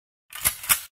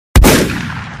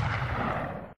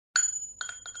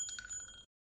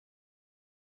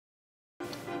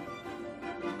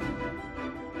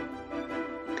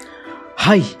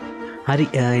හයි හරි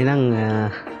එනම්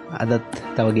අදත්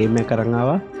තව ගේම කරඟාව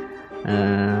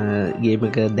ගේම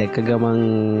එක දැක්ක ගමන්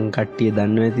කට්ටිය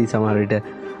දන්න ඇති සමහරට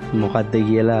මොකක්ද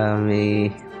කියලා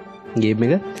මේ ගේම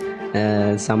එක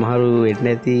සමහරු එට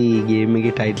ඇති ගේම එක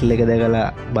ටයිටල් එක දැකලා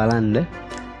බලන්ඩ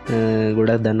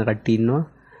ගොඩක් දන්න කට්ටින්නවා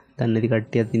දන්නති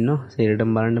කට්ටිය තින්න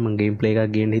සේරටම් බලන්න ම ගේම් ප්ලේ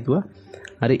එකක් ගේට හිතුවා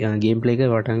හරි ගේම් ප්ලේ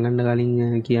එක වටන්ගන්න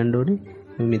කලින්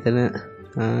කියන්නඩෝනේ මෙතන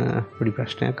පොඩි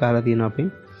ප්‍රශ්නයක් කාලා තියෙන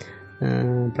අපේ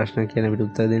ප්‍රශ්න කියන පිට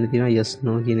උත්තර දෙන්න තියෙනවා යස්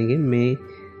නෝ කියන එකෙන් මේ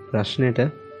ප්‍රශ්නෙට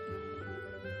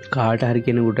කාට හරි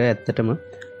කෙනෙකුට ඇත්තටම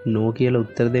නෝ කියලා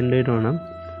උත්තර දෙන්න වෙනවා නම්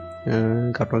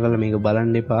කරුණාකරලා මේක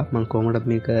බලන්න එපා මම කොහොමදත්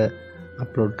මේක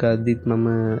අප්ලෝඩ් කරද්දිත් මම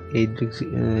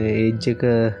ඒජ් එක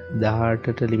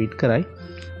 18ට ලිමිට් කරයි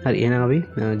හරි එහෙනම් අපි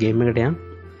ගේම් එකට යමු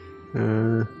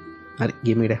හරි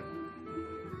ගේම් එකට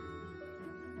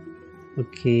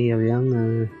okay අපි යමු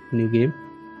new game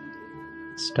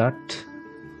start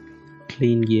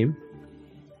clean game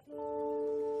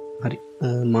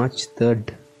March 3rd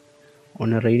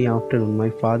on a rainy afternoon my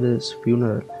father's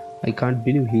funeral I can't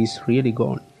believe he's really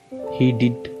gone he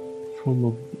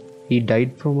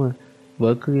died from a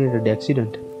work related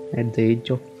accident at the age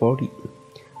of 40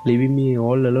 leaving me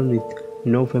all alone with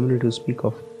no family to speak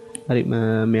of hari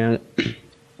මෙයා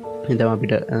තමයි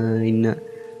අපිට ඉන්න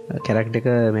character එක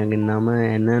මගේ නම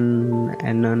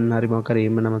ඇනන් හරි මොකක් හරි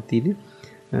එහෙම නමක්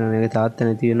තියෙන්නේ මගේ තාත්තා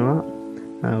නැති වෙනවා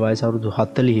වයස අවුරුදු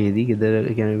 40 දී ගෙදර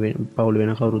කියන්නේ පවුල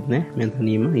වෙන කවුරුත් නැහැ මම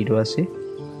තනියම ඊට පස්සේ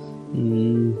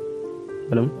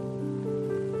බලමු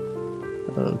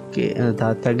ඕකේ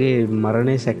තාත්තගේ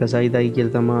මරණය සැකසයිදයි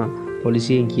කියලා තමයි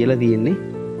පොලිසියෙන් කියලා තියෙන්නේ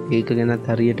ඒක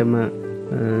ගැනත් හරියටම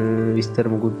විස්තර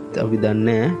මොකුත් අපි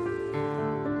දන්නේ නැහැ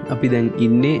අපි දැන්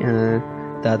ඉන්නේ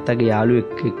තාත්තගේ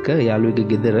යාළුවෙක් එක්ක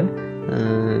යාළුවෙක්ගේ ගෙදර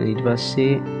ඊට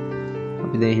පස්සේ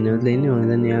අපි දැන් හිනවලා ඉන්නේ මම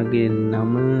දැන් එයාගේ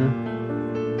නම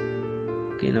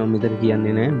කියනවා මෙතන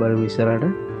කියන්නේ නැහැ බලමු ඉස්සරහට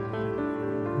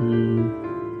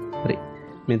හරි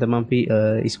මේ තමයි අපි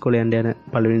ඉස්කෝලේ යන්න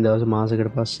පළවෙනි දවස්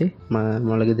මාසෙකට පස්සේ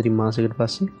මල ගෙදරින් මාසෙකට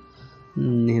පස්සේ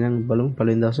එහෙනම් බලමු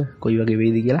පළවෙනි දවස් කොයි වගේ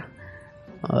වෙයිද කියලා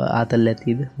ආතල්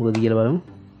ඇතිද මොකද කියලා බලමු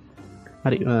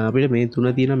හරි අපිට මේ තුන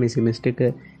තියෙනවා මේ සෙමෙස්ටර් එක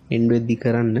එන්ඩ් වෙද්දි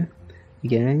කරන්න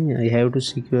කියන්නේ I have to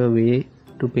secure a way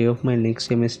to pay off my next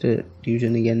semester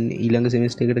tuition කියන්නේ ඊළඟ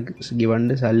සෙමෙස්ටර් එකට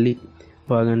ගෙවන්න සල්ලි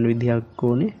හොයාගන්න විදිහක්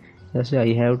ඕනේ ඊට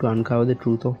I have to uncover the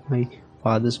truth of my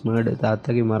father's murder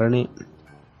තාත්තගේ මරණය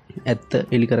ඇත්ත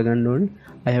එලි කරගන්න ඕනේ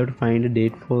I have to find a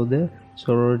date for the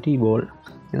sorority ball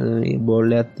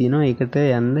ball එකක් තියෙනවා ඒකට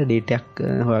යන්න ඩේට් එකක්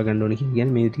හොයාගන්න ඕනේ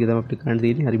කියන්නේ මේ ටික තමයි අපිට කරන්න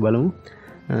තියෙන්නේ හරි බලමු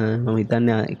මම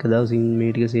හිතන්නේ එක දවසින්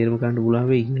මේ ටික සේරම කරන්න පුළුවන්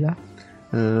වෙයි කියලා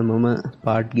මම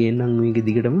පාට් ගේන්නම් මේක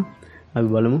දිගටම අපි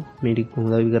බලමු මේ ටික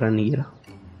කොහොමද අපි කරන්නේ කියලා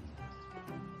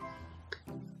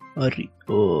හරි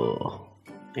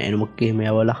එනමුක් එහෙම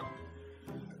යවලා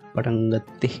පටන්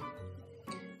ගත්තේ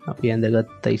අපි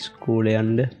ඇඳගත්ත ඉස්කෝලේ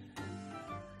යන්න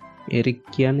එරික්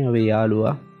කියන්නේ අපේ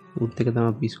යාළුවා උත් එක තමයි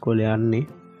අපි ඉස්කෝලේ යන්නේ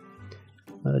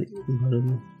හරි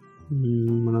බලමු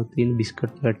මොනවද තියෙන්නේ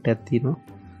බිස්කට් පැකට් එකක් තියෙනවා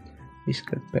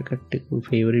බිස්කට් පැකට් එක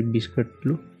ෆේවරිට්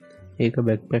බිස්කට්ලු ඒක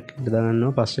බෑක්පැක් එකට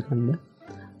දාගන්නවා පස්සේ කන්න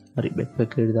හරි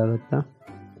බෑක්පැක් එකට දාගත්තා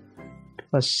ඊට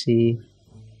පස්සේ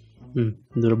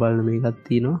දුර බලන මේකක්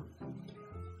තියෙනවා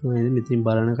මම මෙතනින්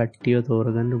බලන කට්ටියව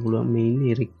තෝරගන්න පුළුවන් මේ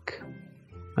ඉන්නේ එරික්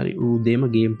හරි ඌ දෙම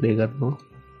ගේම් ප්ලේ කරනවා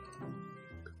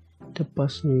ඊට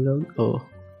පස්සේ මේක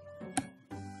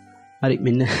හරි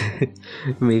මෙන්න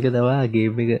මේක තමයි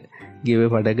ගේම් එක ගෙව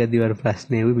පටගද්දි වර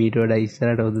ප්‍රශ්නේ මීට වඩා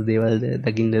ඉස්සරහට වුදු දේවල්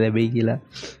දකින්න ලැබෙයි කියලා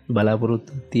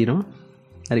බලාපොරොත්තු තියෙනවා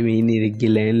හරි මේ ඉන්නේ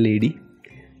එරික්ගේ ලෑන්ඩ් ලේඩි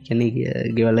කියන්නේ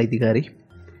ගෙවල් අයිතිකාරී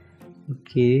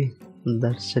ඕකේ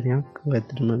දර්ශනයක්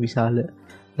ඇත්තටම විශාල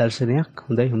දර්ශනයක්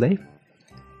හොඳයි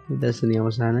දර්ශනය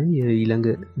අවසානයි ඊළඟ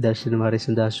දර්ශන වාරය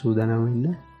සඳහා සූදානම් වෙන්න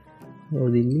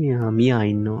ඕදින්නේ මියා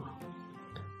ඉන්නවා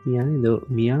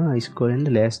මියා ඉස්කෝලෙන්ට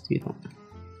ලෑස්ති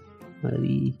වෙනවා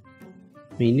හරි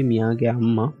මේ ඉන්නේ මියාගේ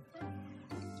අම්මා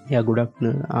එයා ගොඩක්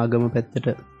ආගම පැත්තට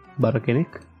බර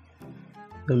කෙනෙක්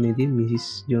මේ තියෙන මිසිස්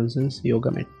ජොන්සන්ස්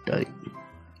යෝගා මැට්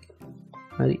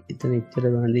හරි එතන එච්චර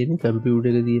ගන්න දෙන්නේ කම්පියුටර්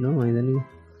එක තියෙනවා මම හිතන්නේ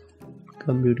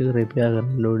කම්පියුටර් එක රිපෙයාර්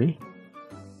කරන්න ඕනේ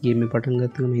ගේම් එක පටන්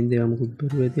ගත්තම හින්දා ඒවා මොකුත්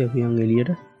බැරුව ඇති අපි යන්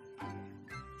එළියට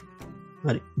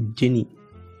හරි ජෙනි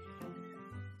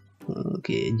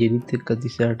ඕකේ ජෙනිත් එක්ක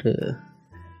දිසාට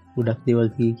ගොඩක් දේවල්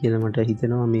කියලා මට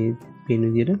හිතෙනවා මේ පේන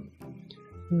විදියට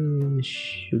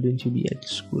shouldn't you be at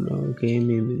school okay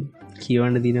මේ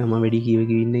කියවන්න දිනා මම වැඩි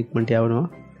කියව ඉන්න ඉක්මනට යවනවා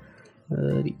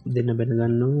දෙන්න බැන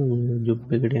ගන්නවා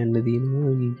ජොබ් එකට යන්න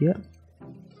දිනවා කිය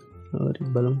හරි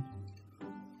බලමු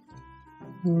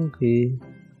okay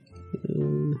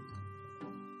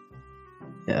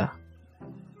yeah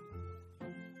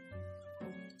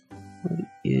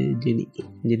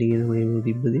ජෙනි ගෙන මම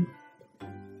තිබ්බද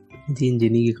ඉතින්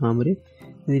ජෙනීගේ කාමරේ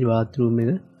ඉතින් බාත්රූම් එක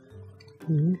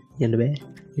යන්න බෑ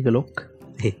එක ලොක්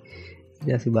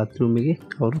ඊට බාත්රූම් එකේ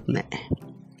කවුරුත් නැහැ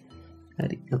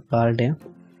හරි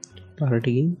පාරට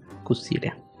ගිහින් කුස්සියට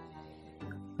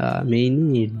මේ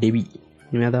ඉන්නේ ඩෙබි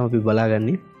මෙයා තමයි අපි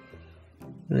බලාගන්නේ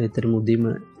ඒතරම උදේම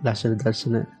ලස්සන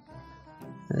දර්ශන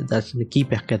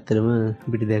කීපයක් ඇත්තරම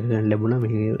පිට දැක ගන්න ලැබුණා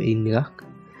මේ ඉන්න එකක්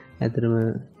ඇතරම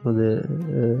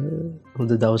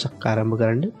හොඳ දවසක් ආරම්භ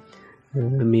කරන්න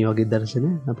මේ වගේ දර්ශන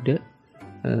අපිට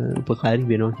උපකාරී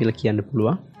වෙනවා කියලා කියන්න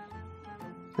පුළුවන්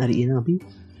හරි එහෙනම් අපි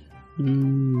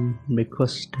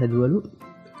බ්‍රෙක්ෆාස්ට් හැදුවලු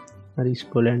හරි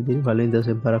ඉස්කෝලේ යන පළවෙනි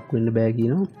දවසේ බරක් වෙන්න බෑ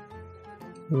කියනවා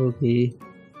ඕකේ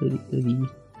හරි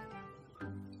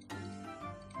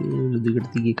දිගට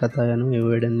තිගේ කතා යනවා ඒ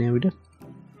වැඩක් නෑ අපිට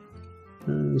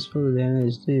ඉස්කෝලේ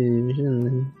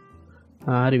දැන්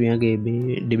හරි මෙයාගේ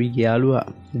ඩෙබිගේ යාළුවා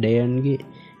ඩයන්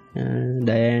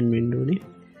වෙන්න ඕනේ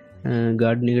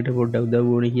ගාඩ්න එකට පොඩ්ඩක් උදව්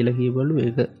ඕනේ කියලා කියපළු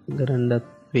ඒක කරන්නත්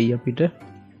වෙයි අපිට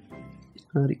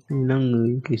හරි එහෙනම්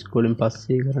ඉස්කෝලෙන්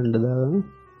පස්සේ කරන්න දාගමු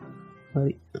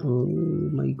හරි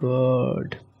මයි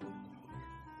ගෝඩ්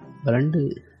බලන්න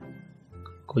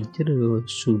කොච්චර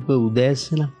සුබ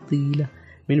උදෑසනක් දීලා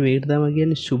මෙන්න මේකට තමයි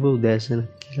කියන්නේ සුබ උදෑසන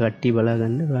කට්ටිය බලා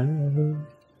ගන්න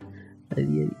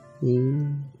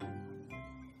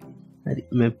හරි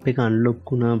මැප් එක අන්ලොක්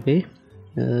වුණා අපේ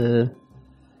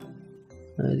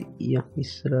හරි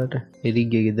ඉස්සරහට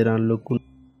එරිගේ ගෙදර අන්ලොක් වුණා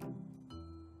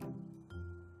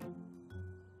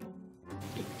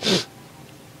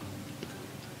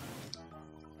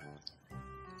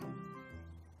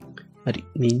හරි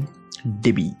මේ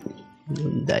ඩෙබි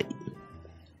හොඳයි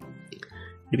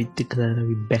ඩෙබිත් එක්ක දාලා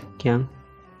අපි බැක් යන්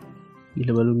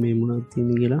ඊළ බලමු මේ මොනවද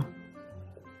තියෙන්නේ කියලා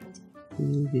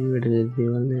මේ වැඩ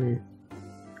දේවල් නෑ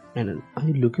and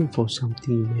I'm looking for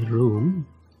something in my room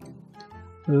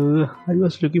I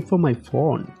was looking for my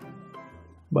phone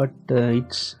but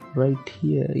it's right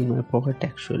here in my pocket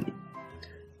actually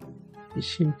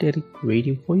isn't Eric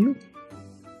waiting for you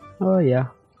oh yeah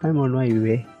I'm on my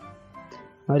way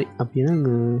හරි අපි නම්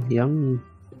යම්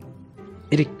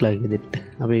Eric ලාගේ දෙට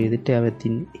අපේ දෙට ආවත්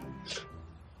ඉන්නේ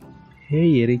hey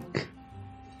Eric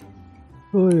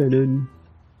ඔය නන්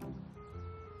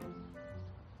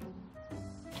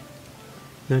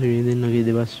හරි මේ දෙන්නගේ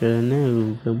දෙවස් කරන්න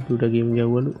කම්පියුටර් ගේම්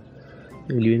ගවවලු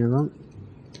එළි වෙනකම්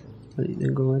හරි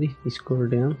දැන් කොහොම හරි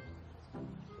ඉස්කෝලේට යන්න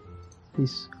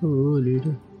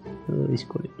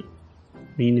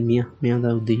ඉස්කෝලේ මෙයා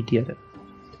තා උදේ හිටියට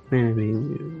නෑ මේ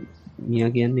මියා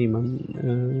කියන්නේ මම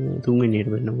තුන්වෙනියට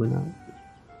වෙන්න ඕන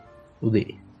උදේ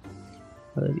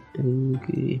හරි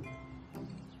ඕකේ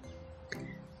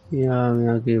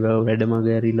මෙයාගේ වැඩ මග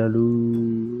ඇරිලාලු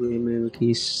මේ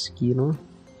කේස් කියනවා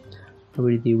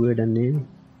අපිට තිබ්බ වැඩන්නේ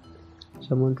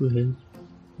someone to help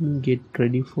get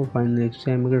ready for final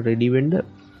exam එක ready වෙන්න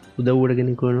උදව්වට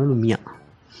කෙනෙක් වෙනවලු මියා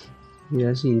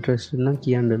ඊයසි ඉන්ට්‍රස්ට් නම්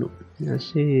කියන්නලු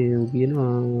ඊයසේ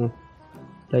කියනවා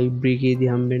ලයිබ්‍රරි එකේදී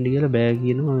හම්බෙන්න කියලා බෑ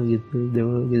කියනවා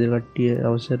ගෙදර කට්ටිය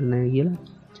අවසර නැහැ කියලා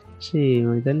ඊසේ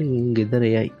මම හිතන්නේ ගෙදර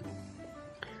යයි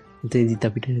එතෙන්දිත්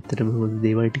අපිට ඇත්තටම හොඳ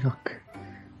දේවල් ටිකක්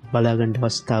බලා ගන්න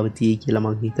අවස්ථාව තියෙයි කියලා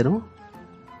මම හිතනවා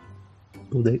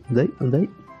හොඳයි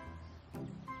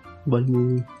බලමු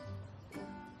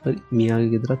හරි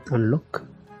මියාගේ ගෙදරත් අන්ලොක්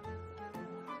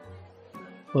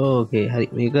ඕකේ හරි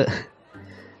මේක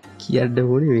කියන්න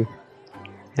ඕනේ මේ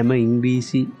හැම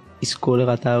ඉංග්‍රීසි ඉස්කෝල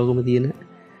කතාවකම තියෙන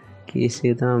කේස්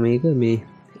එක තමයි මේක මේ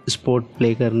ස්පෝර්ට්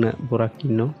ප්ලේ කරන පොරක්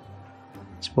ඉන්නවා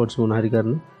ස්පෝර්ට්ස් මොන හරි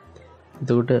කරන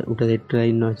එතකොට උට සෙට්ලා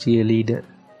ඉන්නවා චියර් ලීඩර්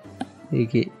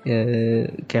ඒකේ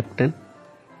කැප්ටන්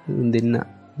දෙන්න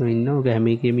ඉන්නවා ඔක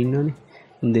හැම එකේම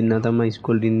ඉන්නවනේ දෙන්න තමයි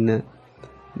ඉස්කෝලේ ඉන්න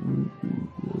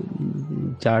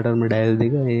චාටර්ම ඩයල්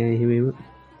දෙක එහෙම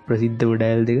ප්‍රසිද්ධම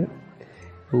ඩයල් දෙක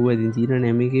ඌව ඉතින් තියෙන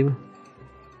හැම එකේම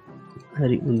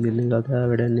හරි උන් දෙන්න කතා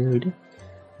වැඩක් නෑ අපිට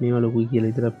මේවා ලොකුයි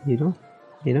කියලා විතරක් කියනවා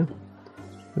එහෙනම්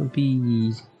අපි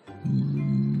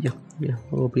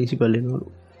ඔය ප්‍රින්සිපල් එනවලු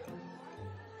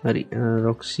හරි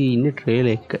රොක්සි ඉන්නේ ට්‍රේල්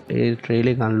එක ඒ ට්‍රේල්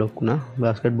එක අන්ලොක් වුණා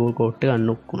බාස්කට් බෝල් කෝට් එක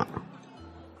අන්ලොක් වුණා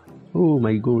ඕ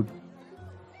මයි ගෝඩ්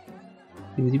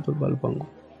ප්‍රින්සිපල් බලපංගු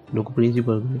ලොකු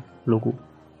ප්‍රින්සිපල්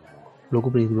ලොකු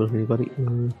ප්‍රින්සිපල් කෙනෙක් හරි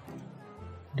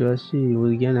ඊට පස්සේ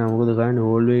ඔය කියන්නේ මොකද කරන්නේ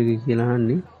හෝල්වේ එක කියලා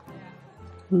අහන්නේ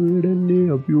වැඩන්නේ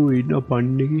අපි ඔය ඉන්න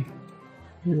පන්න එකේ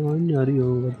යන්නේ හරි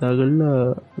ඔය කතා කරලා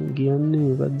කියන්නේ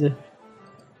මොකද්ද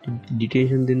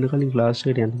ඩිටේෂන් දෙන්න කලින් ක්ලාස්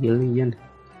එකට යන්න කියලා කියන්නේ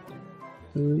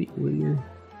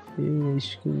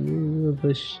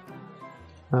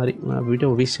හරි අපිට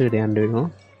ඔෆිස් එකට යන්න වෙනවා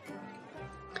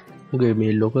ඔගේ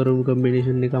මේ ලොකර් රූම්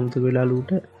කම්බිනේෂන් එක අමතක වෙලා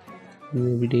ලූට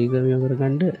අපිට ඒක මෙයා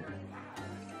කරගන්න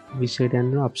විසට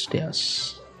යන්න අප්ස්ටේර්ස්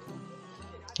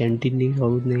කැන්ටින් එක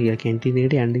කවුරුත් නෑ කැන්ටින්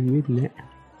එකට යන්න කිව්වෙත් නෑ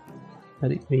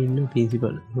හරි මේ ඉන්න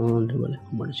ප්‍රින්සිපල් ඕන්ට බල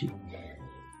මනසි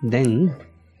දැන්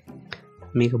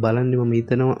මේක බලන්න මම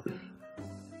හිතනවා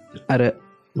අර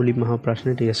මුලින් මහා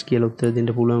ප්‍රශ්නට යස් කියලා උත්තර දෙන්න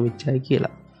පුළුවන් වෙච්චයි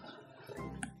කියලා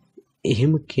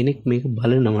එහෙම කෙනෙක් මේක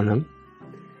බලනවා නම්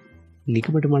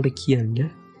නිකමට මට කියන්න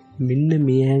මෙන්න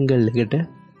මේ ඇන්ගල් එකට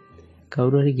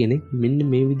කවුරු හරි කෙනෙක් මෙන්න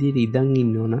මේ විදිහට ඉඳන්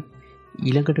ඉන්නවනම්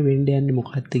ඊළඟට වෙන්න යන්නේ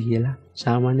මොකක්ද කියලා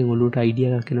සාමාන්‍යයෙන් ඔළුවට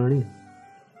අයිඩියා එකක් එනවනේ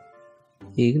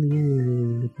ඒක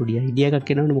නිකන් පොඩි අයිඩියා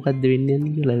එකක් එනවනේ මොකක්ද වෙන්න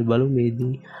යන්නේ කියලා බලමු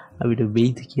මේදී අපිට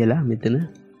වෙයිද කියලා මෙතන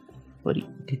හරි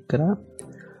ටික් කරා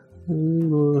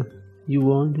you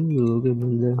want to okay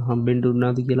බඳ හම්බෙන්න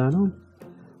උනාද කියලා නෝ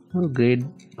ග්‍රේඩ්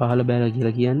 15 බෑලා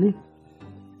කියලා කියන්නේ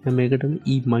හැම එකටම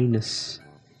E minus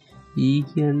E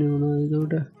කියන්නේ මොනවද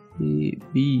ඒකට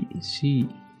B C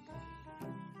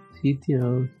C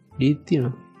තියනවා D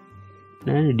තියනවා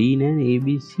නෑ D නෑ A B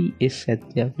C S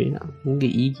ඇත්තේ අපේ නා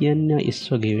උන්ගේ E කියන්නේ S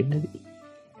වගේ වෙන්නද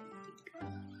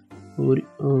හරි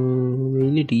මේ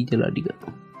ඉන්නේ ටීචර්ලා ටික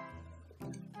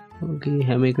ඕකේ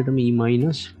හැම එකටම E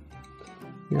minus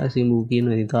යාසිමු කියන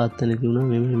තාත්තා නැති වුණා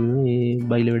මෙම මේ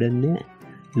බයිල වැඩක් නෑ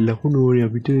ලකුණු ඕනේ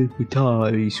අපිට පුතා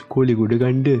ඉස්කෝලේ ගොඩ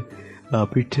ගන්න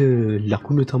අපිට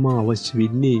ලකුණු තමයි අවශ්‍ය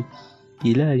වෙන්නේ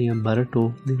කියලා නිකන් බරටෝ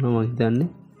දෙනවා මම හිතන්නේ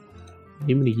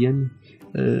එහෙමනේ කියන්නේ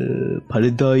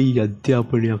ඵලදායි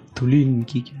අධ්‍යාපනයක් තුලින්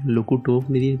ලොකු ටෝක්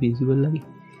නෙදී ප්‍රින්සිපල්ලාගේ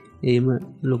එහෙම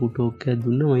ලොකු ටෝක් එකක්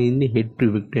දුන්නා මම ඉන්නේ හෙඩ්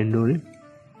ප්‍රොජෙක්ට් එන්න ඕනේ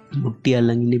මුට්ටි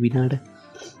අල්ලන් ඉන්නේ බිනාට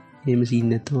එහෙම සීන්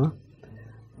නැතුව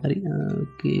හරි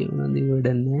ඕකේ මොනවද වැඩක්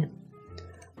නැහැ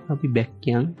අපි බැක්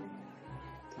යන්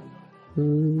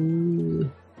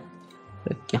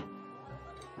බැක් යන්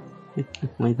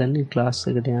මම හිතන්නේ ක්ලාස්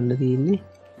එකට යන්න තියෙන්නේ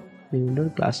මේ වින්ඩෝ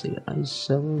ක්ලාස් එක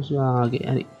අයිසෝසාගේ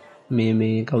හරි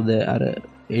මේ කවුද අර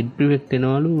හෙඩ් ප්‍රොජෙක්ට්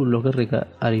එනවලු ලොකර් එක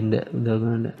අරින්න උදව්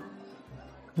ගන්න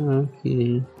ඕකේ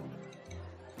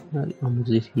හරි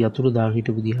අමුතු යතුරු දාලා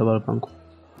හිටපු දිහා බලපන්කෝ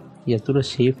යතුරු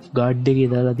සේෆ් ගාඩ් එකේ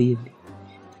දාලා තියෙන්නේ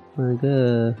මේක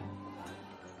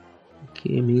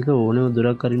මේක ඕනම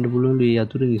දොරක් අරින්න පුළුවන් මේ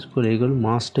යතුරු ඉස්කෝලේ ඒගොල්ලෝ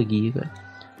මාස්ටර් කී එක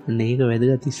මේක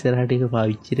වැදගත් ඉස්සරහට ඒක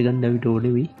පාවිච්චි කරගන්න අපිට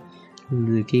ඕනේ වෙයි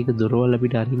එක එක දොරවල්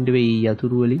අපිට අරින්න වෙයි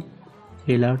යතුරු වලින්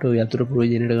ඒලාට ඔය යතුරු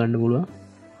ප්‍රයෝජනෙට ගන්න පුළුවන්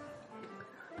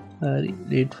හරි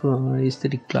date for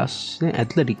aesthetic class නේ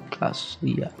athletic class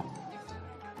yeah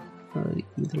හරි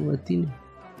මෙතනවත් තියෙන්නේ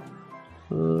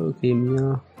okay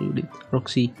මියා Judith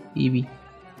Roxy Evie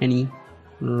Annie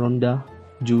Rhonda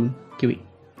June Kevin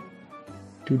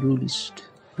to do list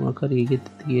මොකක්ද ඒකෙත්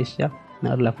තියෙස්සා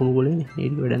නාර ලකුණු ගොලේ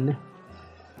ඒක වැඩක් නැහැ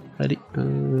හරි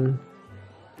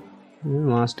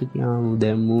මාස්ටර් කියාමු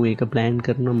දැන් මූ ඒක ප්ලෑන්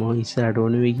කරනවා මම ඉස්සරහට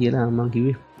ඕනේ වෙයි කියලා මම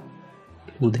කිව්වේ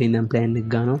උදේ ඉඳන් ප්ලෑන් එක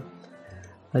ගන්නවා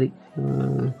හරි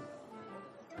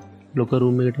ලොකර්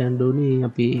රූම් එකට යන්න ඕනේ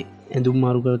අපි ඇඳුම්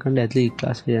මාරු කරගන්න ඇත්ලටික්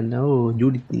ක්ලාස් එකට යන්න ඕ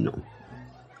ජූඩිත් ඉන්නවා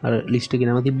අර ලිස්ට් එකේ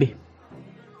නම තිබ්බේ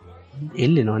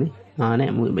එල්ලෙනවනේ නෑ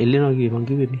එල්ලෙනවා කිව්වේ මං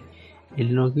කිව්වේ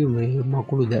එල්ලෙනවා කිව්වේ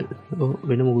මකුළු දැල්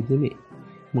වෙන මොකුත් නෙමෙයි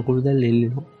මකුළු දැල්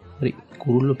එල්ලෙනවා හරි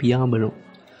කුරුල්ල පියාඹනවා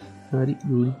හරි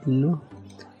ජූඩිත් ඉන්නවා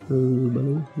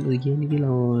බලමු මොකද කියන්නේ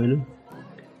කියලා එන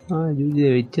ජූඩිත්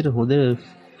වෙච්චර හොඳ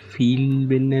ෆීල්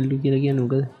වෙන්නලු කියලා කියන්නේ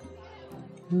මොකද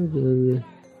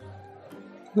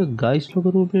ගයිස්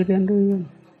ලොකර් රූම් එකට යන්න ඕනේ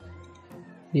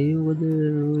ඒ මොකද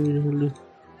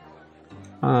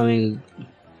මේ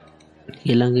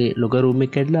ඊළඟේ ලොකර් රූම්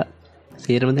එක ඇදලා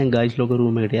සේරම දැන් ගයිස් ලොකර්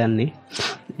රූම් එකට යන්නේ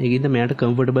ඒකින්ද මෙයාට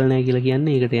කම්ෆර්ටබල් නැහැ කියලා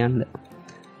කියන්නේ ඒකට යන්න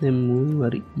දැන් මූ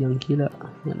හරි යන් කියලා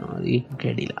යනවා ඒක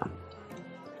කැඩිලා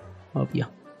අපියා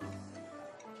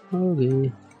ඕකේ මම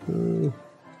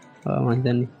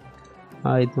හිතන්නේ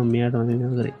ආයෙත් මම මෙයාට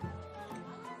මම කරේ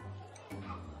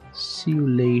see you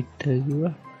later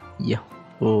කිව්වා යා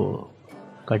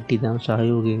කට්ටි තම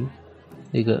සහයෝගයෙන්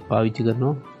ඒක පාවිච්චි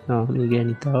කරනවා මේ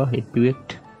ගෑනිතාව හෙඩ් ප්‍රොජෙක්ට්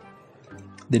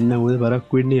දෙන්න මොකද බරක්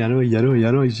වෙන්නේ යනවා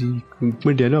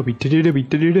ඉක්මනට යනවා පිටට යනවා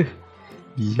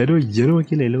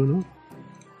කියලා එළවනවා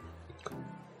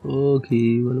ඕකේ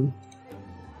බලමු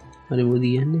හරි මොකද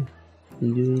කියන්නේ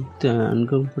ජූත්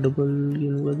අන්කම්ෆර්ටබල්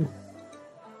කියනවාද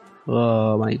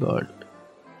my god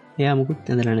එයා මොකුත්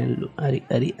ඇඳලා නැල්ලු හරි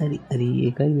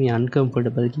ඒකයි මේ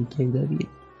අන්කම්ෆර්ටබල් කියන්නේ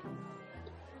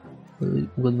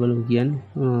මොකද බලමු කියන්නේ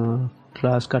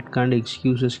ක්ලාස් කට් කරන්න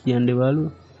එක්ස්කියුසස් කියන්නේ බලු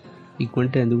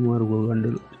ඉක්මනට ඇඳුම් මාරු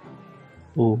කරගන්නලු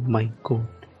oh my god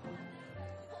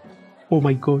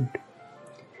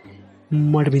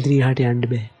මට මෙතන යහට යන්න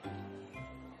බෑ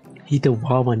හිත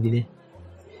වාවන්නේ නෑ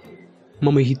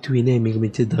මම හිතුවේ නෑ මේක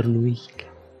මෙච්චර දරුණු වෙයි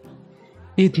කියලා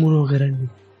ඒත් මොනව කරන්නේ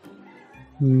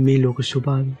මේ ලෝක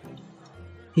ස්වභාවය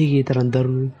ඒකේ තරම්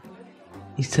දරුණු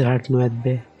ඉස්සරහට නොයත්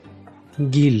බෑ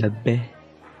ගිල්ලත් බෑ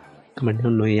කමට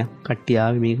නොය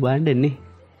කට්ටියාව මේක බාන්ඩ එන්නේ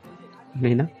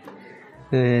නන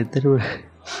ඇතර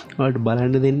වට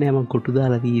බලන්න දෙන්න ඇම කොටු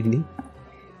දාලා තියන්නේ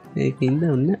ඒකඉද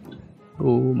ඔන්න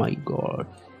ඕමයිගෝඩ්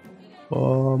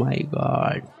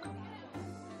ඕමයිගෝඩ්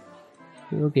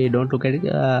ඕකේ ඩොන්ට කැඩ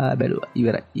බැලුව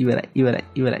ඉවරයි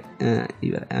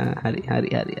හරි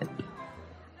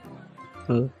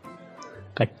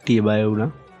කට්ටිය බය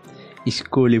වුණා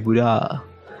ඉස්කෝලි පුරා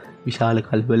විශාල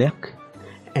කල්පලයක්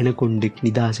ඇනකොන්ඩෙක්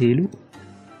නිදහසේලු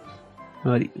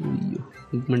හරි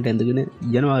ඉක්මට ඇඳගෙන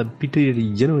යනවා පිට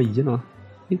ඉජනවා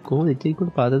කොම එච්චෙකොට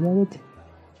පාතදාගත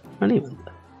අනේ වන්ද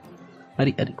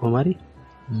හරි කොමරි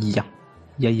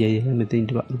යය මෙතට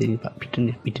පිටන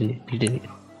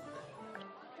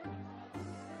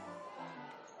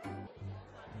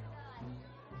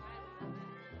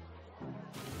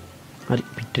හරි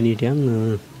පිට්ටනීටයන්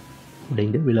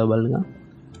උඩයින්ට වෙලා බලන්න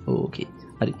ඕකේ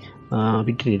හරි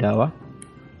පිට්ටනීටාවා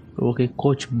ඕකේ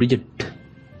කෝච් බ්‍රිජට්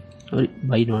හරි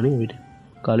බයිනවානේ විට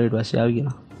කාලට වස්යාව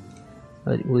කියලා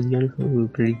හරි ඔදියන්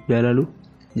ප්‍රඩික් බෑලලු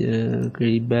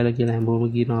ක්‍රඩික් බෑල කියලා හැම්බෝම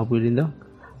කියන අපපුලින්ද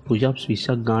පුජප්ස්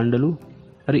විස්සක් ගාන්ඩලු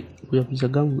හරි පුජ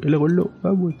පිසක්ගම් එල කොල්ලෝ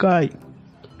එකයි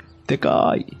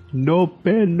දෙකයි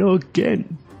නෝපෙන් නෝකෙන්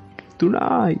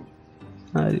තුනයි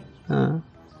හරි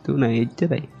තුන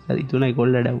එච්චරයි හරි තුනයි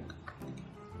කොල්ල ඩව්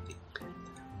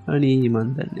අනී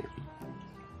මන්දන්නේ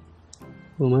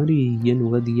ඔමරි ය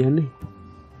නොක දියන්නේ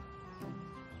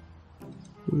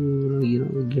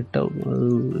ගෙට්ටව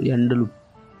යන්ඩලු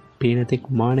පේනතෙක්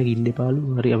මානක ඉන්න පාලු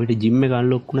හරි අපට ජිම්ම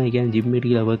කල්ලොක්ුණ එකන් ජිම්මට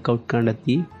ලවකව්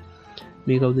කන්නත්ති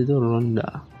මේ කවුදත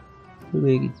රොන්ඩා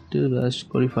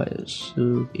කොලිෆයස්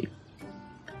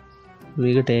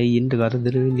මේකට ඇයින්ට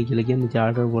කරදරවෙන්න කියල කියන්න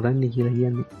චාට පොරන්න කියලා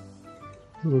කියන්න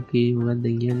ඕකේ මොකක්ද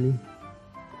කියන්නේ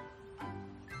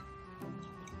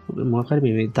මොකර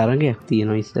මේ තරගයක්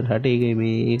තියෙනවා ඉස්සරහට ඒක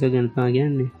මේ ඒක ගැනතා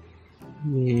කියන්නේ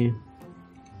මේ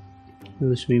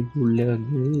ස්මි පුල්ල එකක්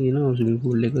න ස්මි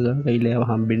පුල්ල එක කයිලව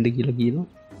හම්බෙන්ඩ කියලා කියනවා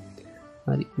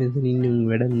හරි මෙතන ඉන්න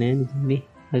වැඩ නෑ නිතින්නේ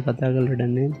අයි කතා කල්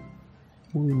වැඩන්නේ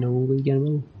නමුකයි කියන්න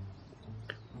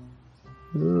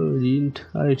didn't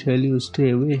I tell you stay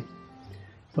away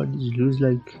but it looks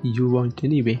like you want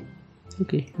anyway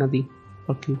okay nothing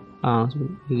fuck you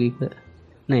ඒක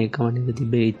නෑ කමන එක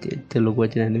තිබේ එත ලොක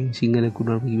වචනන සිංහල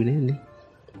කුණට කිවෙනන්නේ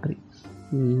හරි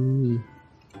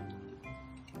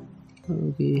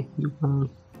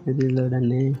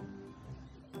ඇතිල්ලඩන්නේ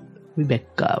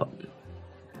බැක්කාව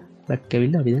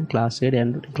බැක්කවිල්ල අවිද ලාසේට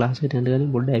ඇන්ට ලාසට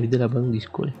ඇන්ටගලින් බොඩ ඇවිද ලබ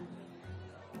දිස්කොල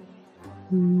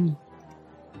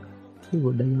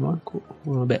ගොඩ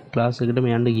බැ ලාසකට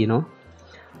යන්න කියනවා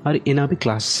හරි එන අපි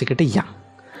ක්ලාස් එකට යා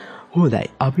හෝදයි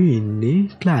අපි එන්නේ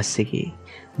ක්ලාස් එකේ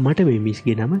මට මේ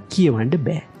මිස්ගේ නම කියවන්ට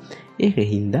බෑ ඒක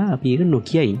හින්දා අපි එක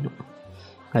නොකිය ඉන්නවා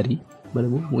හරි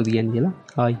බලමු මුදියන් කියලා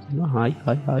හායි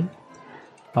හයි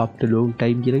අපට ලෝන්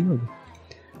ටයිම් කියලගද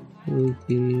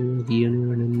කියන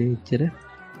වඩන්න එච්චර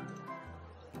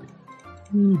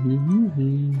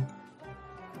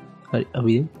හරි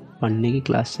අපි පන්න එක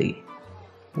ක්ලාස්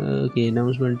එක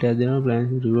නවස්මට ඇදෙන ප්ලන්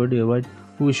රිවෝඩ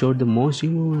වට ෂෝට් මෝස්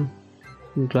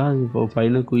ලාස්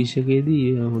ෆයින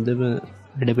කුයිෂකේදී හොඳම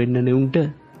වැඩ පෙන්න්න නෙවුන්ට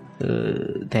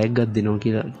තැක්ගත් දෙනෝ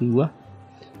කියලා කිව්වා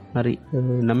හරි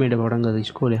නමට පටන්ගද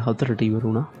ස්කෝලය හතරට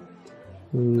ඉවරුණා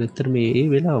එතර මේ ඒ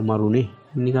වෙලා මරුණේ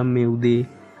නිකම් මේ උදේ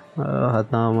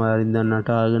හතාමාරින්ද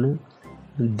නටාගෙන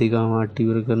දෙකාමාට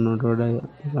ඉවර කරනට වඩා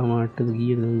එකමාට්ට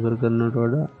ගිය ඉවර කරනට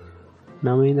වඩා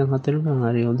නමේ දම් හතරට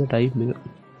හරි හොඳ ටයිප් එක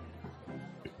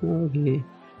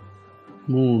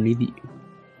මූ නිදි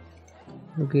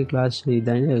ඕකේ ක්ලාස්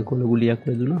ඉදන්න කොළ ගුලියක්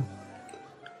වැදුනා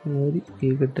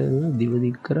ඒකට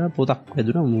දිවදික් කර පොතක්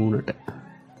වැදුන මූනට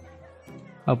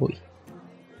අපොයි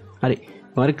හරි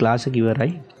මරි ක්ලාස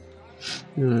කිවරයි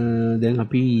දැන්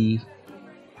අපි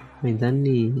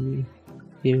මෙතන්නේ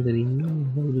ඒදරන්න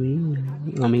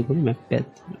අමකො මැප් පැත්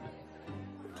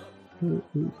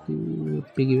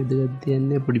අපේ වෙදගත්යන්න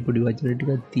පොඩි පොඩි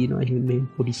වචනටිකක් තියෙනවා එහම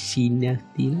පොඩි සීනයක්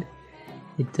තියෙන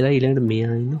එතර ඉලට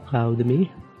මෙයාන්න කවුද මේ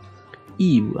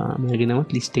ඊවා මේගෙනවත්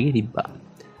ලිස්ට එක තිබ්බා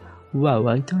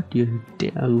වායිතට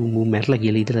මැරල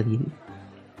කියල ඉතර තින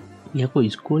යකෝ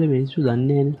ස්කෝල මිනිස්සු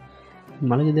දන්නේන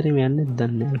මළගෙදර යන්න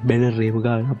දන්න බැන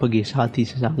රේවගා අපගේ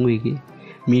සාතිස සංවයගේ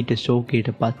මීට සෝකයට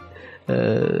පත්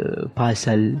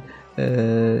පාසල්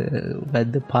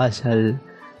වැද්ද පාසල්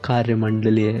කාර්ය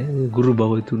මණ්ඩලය ගුරු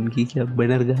බවතුන් කිය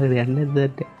බැනර්ගහර යන්න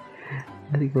දට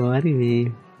ඇතිවාරි මේ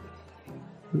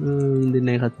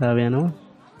ඉදන්න කතාව යනවා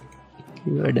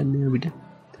වැඩන්න අපිට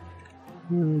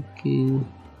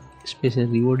ස්පේස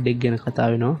රිවෝඩ් එක් ගැන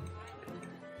කතා වෙනවා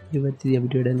ඉවත්ති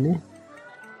අපිට වැඩන්න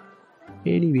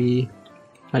එනිවේ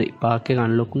හරි පාක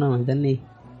අන්ලොක්ුණා මතන්නේ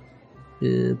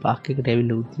පාක් එකට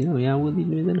ඇවිල්ලා උත් තියෙනවා. ඔයා මොකද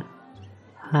ඉන්නේ මෙතන?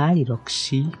 Hi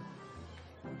Roxy.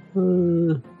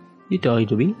 You talking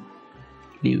to me?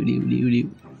 Leave.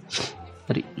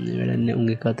 හරි වැඩක් නැහැ.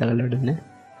 උන්ගේ කතා කරලා වැඩක් නැහැ.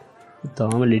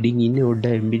 තාම ලෙඩින් ඉන්නේ. ඔඩ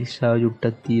එම්බිරිස්සාව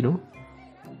ජුට්ටක් තියෙනවා.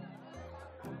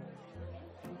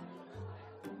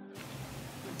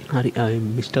 හරි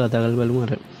මිස්ට කතා කරලා බලමු.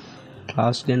 අර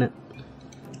ක්ලාස් ගැන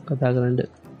කතා කරන්න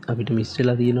අපිට මිස්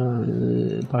වෙලා තියෙනවා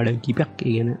පාඩම් කීපයක්.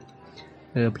 ඒ ගැන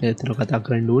අපිට ඇත්තට කතා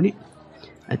කරන්න ඕනේ.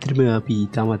 ඇත්තටම අපි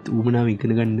තාමත් ඌමනාව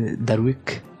ඉගෙන ගන්න දරුවෙක්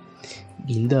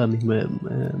ඉඳා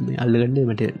මේ අල්ලගන්න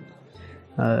මට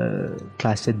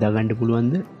ක්ලාස් එක දාගන්න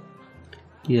පුළුවන්ද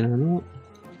කියලා නෝ.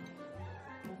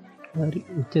 හරි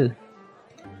එච්චර.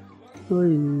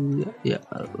 ඔය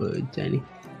ජානි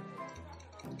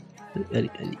හරි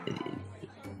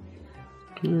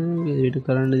වෙට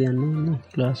කරන්න දෙයක් නැහැ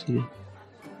ක්ලාස් එකේ.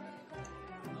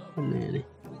 නෑ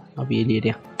අපි එළියට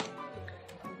යමු.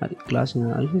 හරි ක්ලාස් එක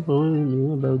අල්ප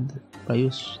ප්‍රෝග්‍රෑම් බෞද්ධ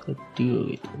ප්‍රයෝස් ඇක්ටිව්.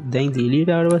 දැන්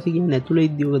එළියට ආවට පස්සේ කියන්නේ ඇතුළේ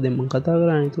ඉද්දි ඔක දැන් මම කතා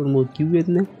කරන්නේ. ඒක මොකද කිව්වෙත්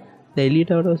නෑ. දැන්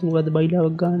එළියට ආවට පස්සේ මොකද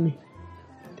බයිලාවක් ගන්නනේ.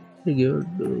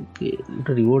 ඕකේ මට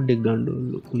රිවෝඩ් එක ගන්න ඕන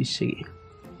ක්විස් එකේ.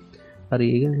 හරි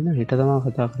ඒක නේද හෙට තමයි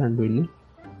කතා කරන්න වෙන්නේ.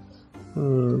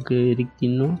 ඕකේ එරික්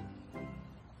ඉන්නවා.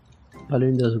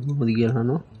 පළවෙනි දවසේ කොහොමද කියලා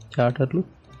අහනවා චාටර්ලු.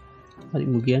 හරි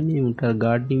මු කියන්නේ මුට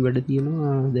ගාඩ්නින් වැඩ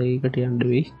තියෙනවා. දැන් ඒකට යන්න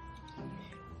වෙයි.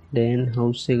 දැන්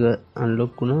හවුස් එක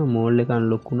අන්ලොක් වුණා. මෝල් එක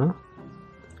අන්ලොක් වුණා.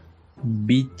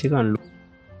 බීච් එක අන්ලොක්.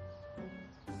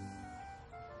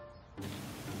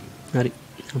 හරි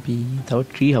අපි තව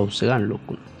ට්‍රී හවුස් එක අන්ලොක්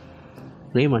වුණා.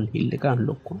 රේමන් හිල් එක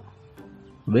අන්ලොක් වුණා.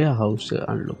 වෙයා හවුස් එක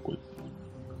අන්ලොක් වුණා.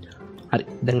 හරි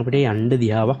දැන් අපිට යන්න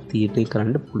දිහාවක් තීරණය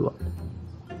කරන්න පුළුවන්.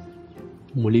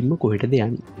 මුලින්ම කොහෙටද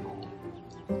යන්නේ?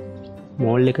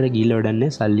 මෝල් එකට ගිහිල්ලා වැඩක්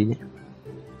නැහැ. සල්ලි නැහැ.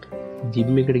 ජිම්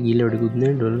එකට ගිහිල්ලා වැඩකුත්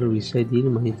නැහැ. ඩොලර් 20යි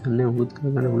තියෙන්නේ. මම හිතන්නේ උගුත්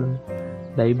කරගන්න පුළුවන්.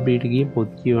 ලයිබ්‍රරියට ගිහින් පොත්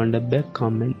කියවන්න බෑ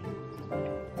කම්මැලි.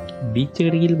 බීච්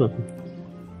එකට ගිහිල්ලා බලමු.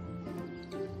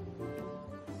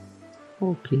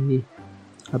 ඕකේ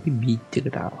අපි බීච්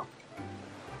එකට ආවා.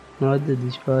 මොකද්ද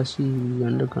දිස්පාසි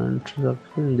under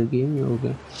construction in the game.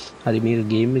 ඕකේ හරි මේක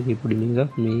ගේම් එකේ පොඩි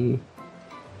මේකක්.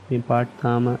 මේ පාර්ට්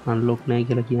තාම අන්ලොක් නැහැ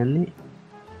කියලා කියන්නේ.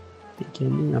 ඒ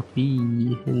කියන්නේ අපි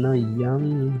එන යම්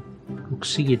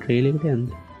ඔක්සිගේ ට්‍රේල් එකට යන්න.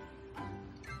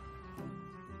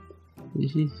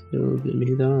 this is okay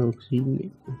මේ තමයි ඔක්සි ඉන්නේ.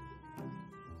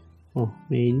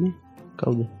 මේ ඉන්නේ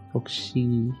කවුද? ඔක්සි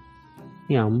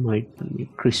අම්මයි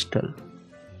crystal.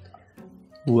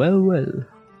 well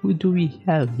who do we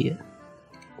have here?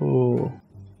 Oh,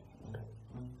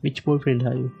 which boyfriend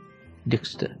are you?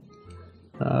 Dexter.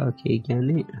 Okay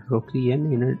කියන්නේ රොකි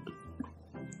කියන්නේ එන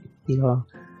ඒවා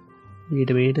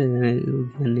ඊට මේට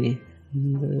කියන්නේ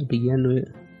අපි කියන්නේ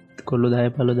කොල්ල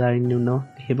 10 15 ඉන්න උනවා.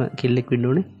 එහෙම කෙල්ලෙක් වෙන්න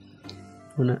ඕනේ.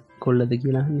 මොන කොල්ලද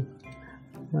කියලා අහන්නේ.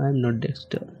 I'm not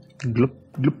Dexter. ග්ලුප්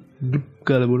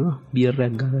කාලා බොනවා. බියර්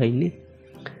එකක් ගහලා ඉන්නේ.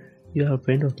 You are a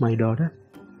friend of my daughter.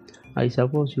 I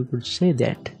suppose you could say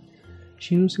that.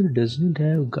 She usually doesn't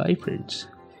have guy friends.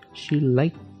 She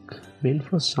like men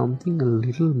for something a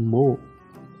little more.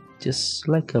 Just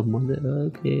like a mother.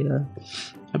 Okay.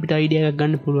 අපිට idea එකක්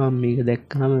ගන්න පුළුවන් මේක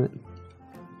දැක්කම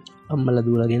අම්මලා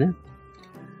දුවලා ගැන.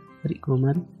 හරි කොහොම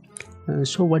හරි.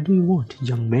 So what do you want,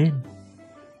 young man?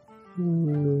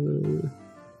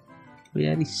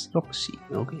 Where is Roxy?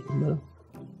 Okay.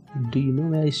 Do you know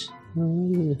where is...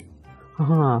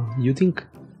 you think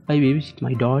I babysit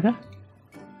my daughter?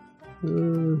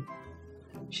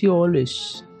 She always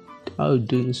out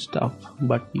doing stuff,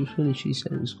 but usually she's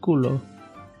at school or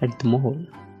at the mall.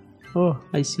 Oh,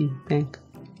 I see. Thanks.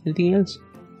 Anything else?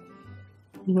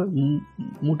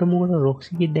 Muta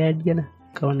Roxy ke dad gana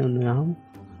kawane unna.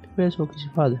 Where's Roxy's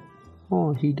father? Oh,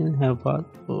 he didn't have father.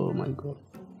 Oh my god.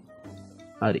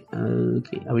 Ari,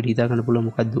 okay. Abhi hita kana pula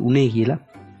mokadda une kiyala.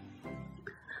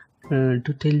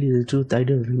 To tell you the truth, I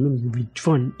don't remember which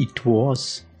one it was.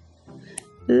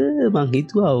 මං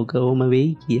හිතුවා ඕක ඕම වෙයි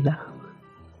කියලා.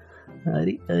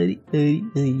 හරි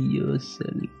අයියෝ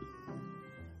සලි.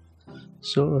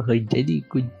 So her daddy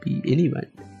could be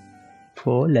anyone,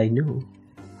 for all I know.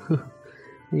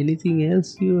 Anything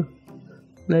else you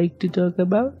like to talk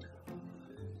about?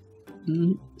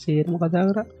 සේරම කතා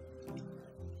කරා.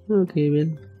 Okay,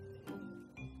 well,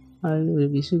 I will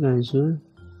visit you soon.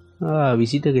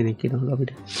 විසිට කෙනෙක් කෙනවා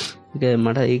අපිට. ඒක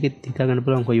මට ඒකෙත් හිතා ගන්න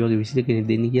පුළුවන් කොයි වගේ විසිට කෙනෙක්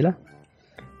දෙන්නේ කියලා.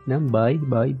 නම් bye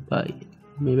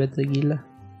මේ පැත්තට ගිහිල්ලා.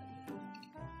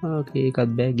 ඕකේ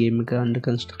ඒකත් බෑ ගේම් එක under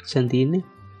construction තියෙන්නේ.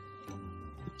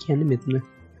 කියන්නේ මෙතන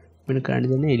වෙන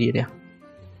කාණ්ඩ දෙන්න එළියට යන්න.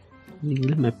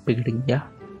 ගිහිල්ලා මැප් එකට ගියා.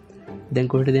 දැන්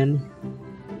කොහෙටද යන්නේ?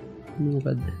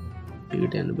 මොකද්ද?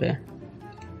 ඒකට යන්න බෑ.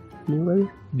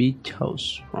 beach house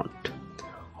front,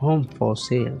 home for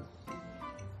sale.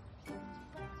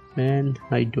 Man,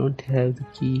 I don't have the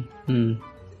key.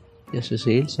 Just a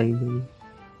sale sign.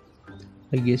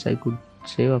 I guess I could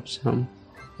save up some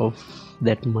of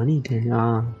that money then.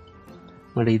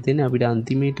 මට හිතෙන්නේ අපිට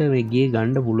අන්තිමේට මේ ගේ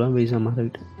ගන්න පුළුවන් වෙයි සමහර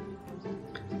විට.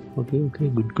 Okay,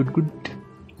 good.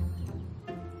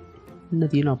 ඉන්න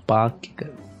තියෙනවා පාක් එක.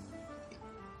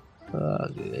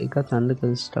 ඒකත් under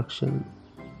construction.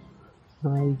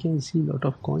 I can see lot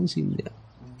of coins in there.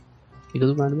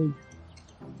 එකතු ගන්න බෑ.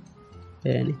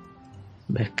 බෑනේ.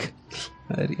 back.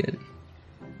 හරි.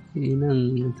 එහෙනම්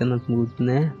එතනත් මුකුත්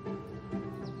නෑ.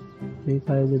 මේ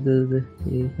කායදද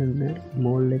ඒක නෑ.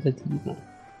 mall එක තියෙනවා.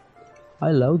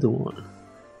 I love the mall.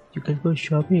 You can go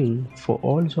shopping for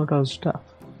all sort of stuff.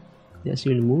 There's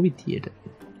even a movie theater.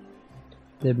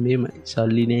 දැන් මේම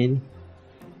සල්ලි නෑනේ.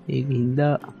 ඒක හින්දා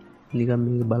නිකන්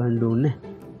මේක බලන්න ඕනේ.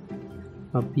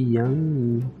 අපි යන්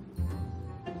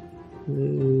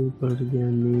කොහෙද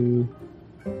යන්නේ?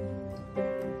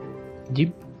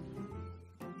 Jeep.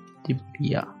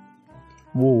 Yeah.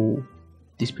 Whoa.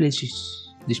 This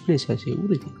place has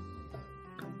everything.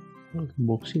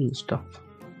 Boxing stuff.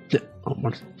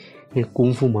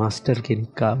 Kung Fu master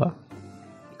කෙනෙක් ආවා.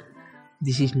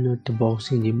 This is not a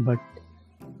boxing gym but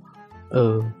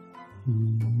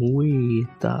Muay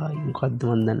Thai මොකක්ද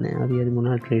මන් දන්නේ. හරි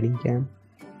මොනවා training camp.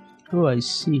 Oh I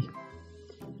see.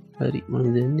 හරි මම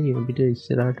දන්නේ අපිට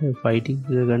ඉස්සරහට fighting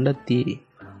ගන්නත් තියෙයි.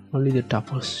 Only the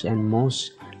toughest and most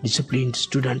disciplined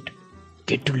student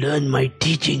get to learn my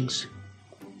teachings.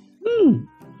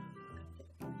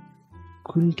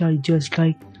 Couldn't I just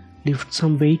lift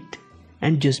some weight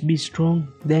and just be strong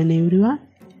than everyone?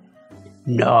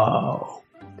 No.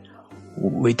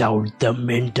 Without the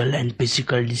mental and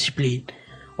physical discipline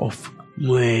of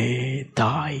Muay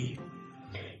Thai,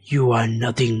 you are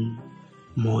nothing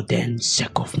more than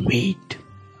sack of meat.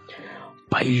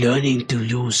 By learning to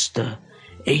use the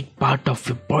 8 part of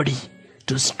your body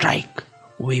to strike,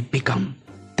 we become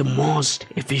the most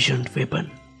efficient weapon.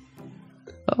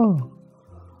 Oh,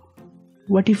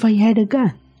 what if I had a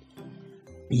gun?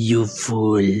 You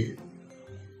fool.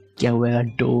 क्या हुआ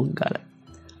Dong gala?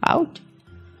 Out.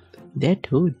 That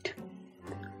would.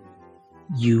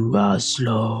 You are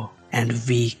slow and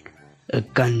weak. A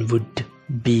gun would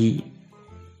be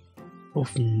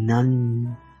of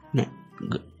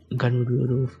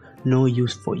no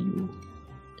use for you.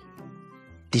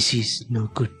 This is no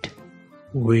good.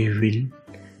 We will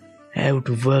have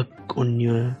to work on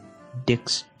your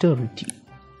dexterity.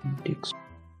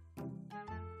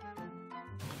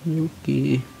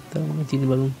 Okay, තවම තියෙන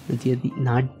බලමු. නැති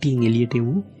නාට්‍යයෙන් එළියට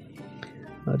එමු.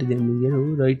 හරි දැන් මේ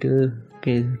යනවා right.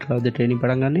 Okay, try the training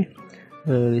පටන් ගන්නෙ.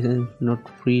 This is not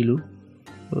free lu.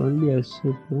 Only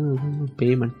accept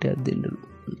payment එකක් දෙන්නලු.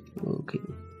 Okay.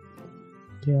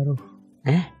 යාරෝ.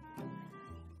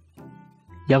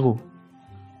 යකෝ.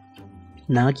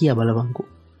 නා කියා බලපන්කෝ.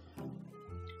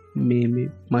 මේ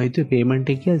මම හිතුවේ payment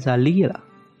එක කියලා සල්ලි කියලා.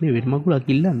 මේ වෙන මකුලක්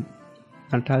ඉල්ලන්නේ.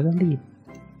 නටා ගන්න කිව්වා.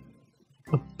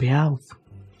 A payoff.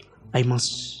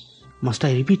 Must I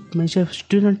repeat myself,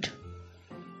 student?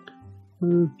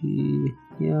 Okay,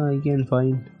 yeah, I can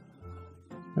find.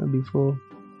 Before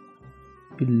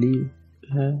you leave,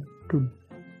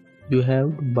 you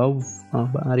have to bow.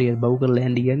 Bow kar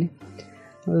land again.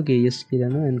 Okay, yes,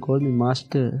 Kirana, and call me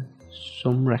Master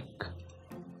Somrak.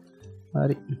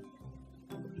 Are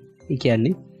ඒ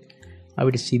කියන්නේ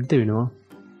අපිට සිද්ධ වෙනවා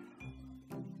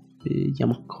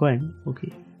යමක් හොයන්න.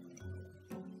 Okay.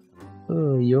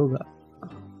 Oh, yoga.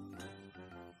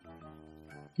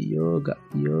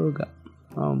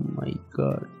 Oh my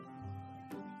god.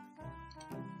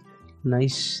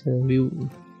 Nice view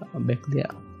back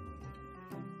there.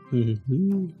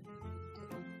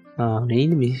 Main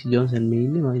Miss Johnson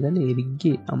main මම හිතන්නේ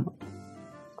එරික්ගේ අම්මා.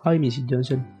 Hi Miss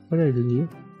Johnson. What are you doing here?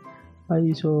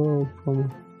 I saw from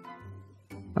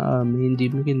main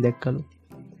gym එකෙන් දැක්කලු.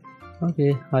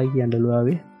 Okay, hi කියන්නලු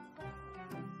ආවේ.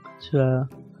 So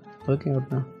okay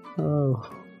අප්පා. Oh.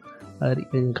 හරි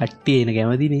කට්ටිය එන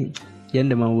කැමතිනේ.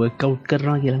 යන්න මම workout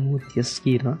කරනවා කියලා මොකද yes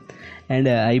කියනවා. And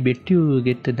I bet you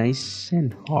get a nice and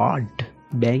hard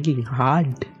banging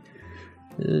hard.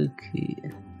 Okay.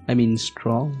 I mean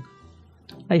strong.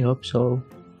 I hope so.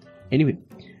 Anyway,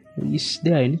 is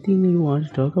there anything you want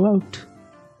to talk about?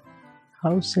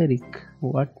 How's Eric?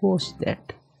 What was that?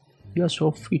 You are so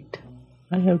fit.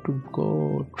 I have to go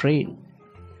train.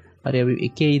 Are you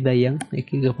okay, Dayang?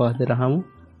 Okay, father Rahamu.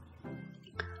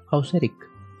 How's Eric?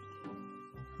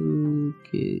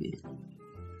 Okay.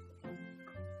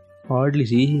 Hardly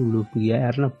see him look. Yeah,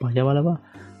 I don't know.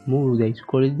 Move the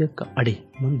college. Ade,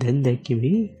 man, then they came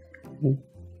here.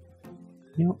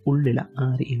 මෙයා උල්ලෙලා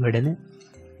හරි වැඩනේ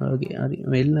okay හරි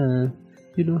well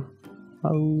you know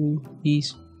how is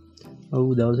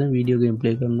දවසෙන් video game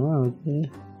play කරනවා okay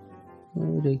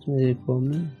text message for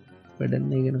me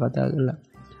වැඩන්නේ ගැන කතා කරලා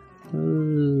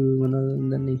මොනවද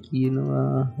දන්නේ කියනවා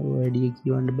වැඩි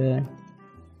කියවන්න බෑ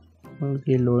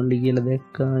okay lonely කියලා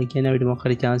දැක්කා ඒ කියන්නේ අපිට මොකක්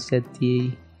හරි chance එකක්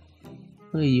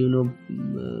තියෙයි you know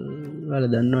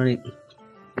ඔයාලා දන්නවනේ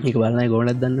මේක බලන්නේ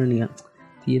කොහොමද දන්නවනේ නිකන්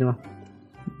තියෙනවා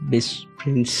best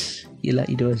friends කියලා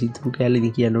ඊට පස්සේ ඉතුරු කැලේ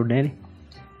ඉතින් කියන්න ඕනේ නෑනේ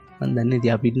මම දන්නේ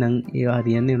ඉතින් අපිට නම් ඒවා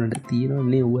හරියන්නේ උනට තියෙනවා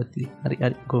නේ ඌවත් හරි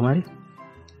හරි කොහොම හරි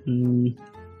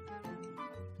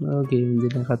okay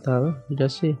ඉතින් කතාව ඊට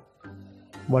පස්සේ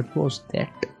what was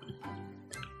that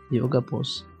yoga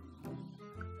pose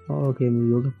okay මේ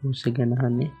yoga pose එක ගැන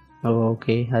අහන්නේ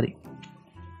okay හරි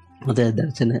මොකද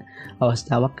දර්ශන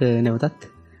අවස්ථාවක් නැවතත්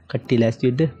කට්ටිය ලෑස්ති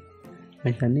වෙන්න මම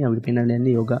හිතන්නේ අපිට පෙන්වන්න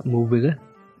යන්නේ yoga move එක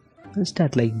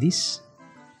start like this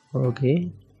okay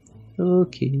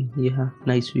yeah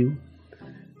nice view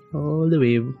all the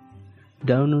way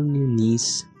down on your knees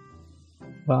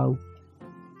wow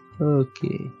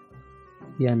okay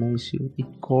yeah nice view it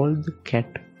called the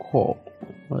cat cow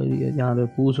yaar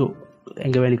puso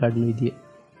engavali kadna vidiya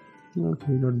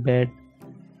okay not bad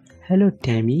hello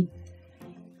Tammy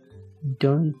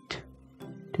don't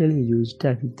tell me you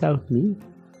start without me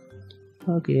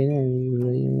okay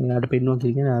යාට පෙන්නවා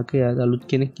කියන ආකේ අලුත්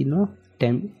කෙනෙක් ඉන්නවා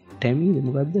Tammy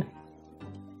මොකද්ද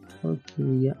okay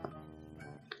yeah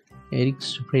Eric's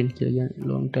friend කියලා කියන්නේ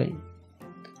long time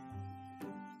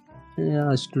yeah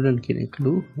student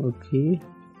කෙනෙක්ලු okay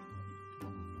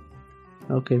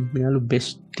මෙයාලු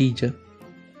best teacher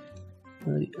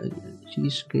she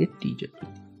is great teacher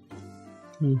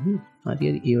හරි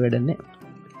ඒ වැඩන්නේ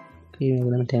okay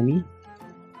මේක Tammy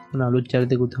මොන අලුත්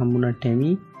චරිතෙකුත් හම්බුණා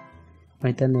Tammy මම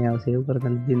හිතන්නේ ආව සේව්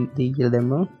කරගන්න දී කියලා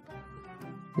දැම්මා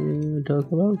talk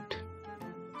about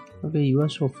okay you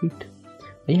are so fit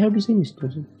I have to say Mr.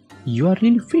 you are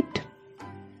really fit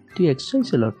do you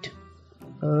exercise a lot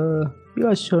you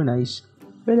are so nice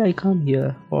well I come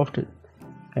here often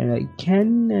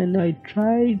and I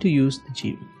try to use the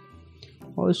gym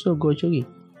also go jogging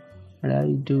and I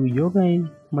do yoga in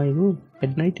my room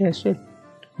at night as well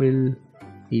well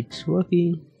it's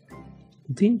working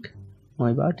I think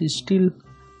my butt is still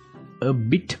a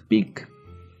bit big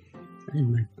and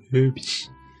my boobs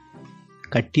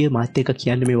කට්ටිය මාත් එක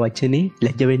කියන්නේ මේ වචනේ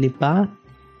ලැජ්ජ වෙන්න එපා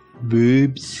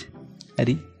boobs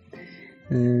හරි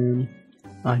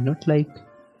are not like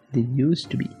they used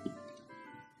to be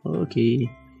okay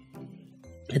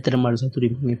එතන මට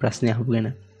සතුටුයි මේ ප්‍රශ්නේ අහපු ගැන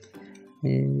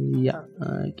yeah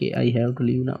okay I have to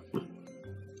leave now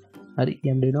හරි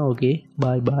යන්න වෙනවා okay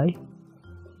bye bye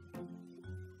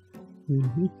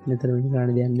මෙතන වෙන ගාන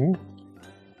දෙයක් නැහැ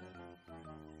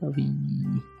අපි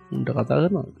උන්ට කතා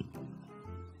කරනවා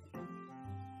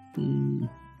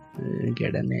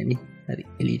ගැඩන්නේ නේ හරි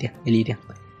එළියට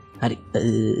හරි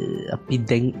අපි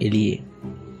දැන් එළියේ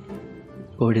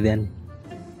කොහෙද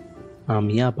යන්නේ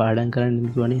මියා පාඩම් කරන්න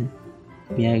කිව්වනේ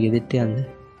මියා ගෙදරට යන්න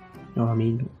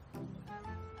මීනු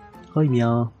කොයි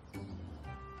මියා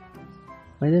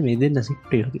මම මේ දෙන්න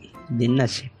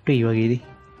සිට්ටි වගේ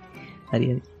හරි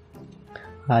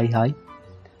hi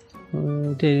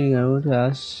telling I want to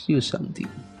ask you something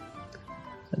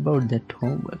about that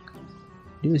homework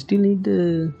do you still need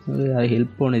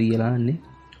help on it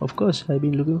of course I've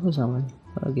been looking for someone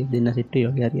okay දෙන්න සෙට් වෙයි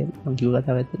වගේ හරි මම කිව්ව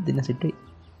කතාවත් දෙන්න සෙට් වෙයි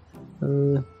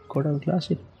got on class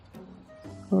it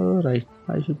alright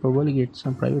I should probably get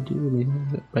some private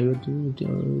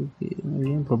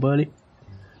probably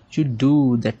should do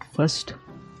that first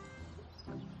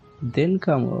then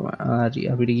come හරි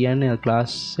අපිට කියන්නේ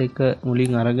ක්ලාස් එක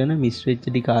මුලින් අරගෙන මිස් වෙච්ච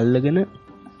ටික අල්ලගෙන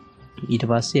ඊට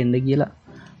පස්සේ එන්න කියලා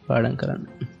පාඩම් කරන්න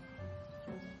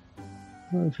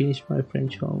finish my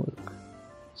French homework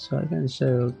so I can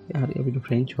say okay හරි අපිට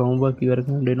French homework ඉවර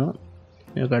කරන්න වෙනවා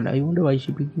මේකට I wonder why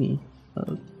she picked me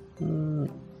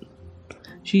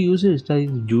she uses study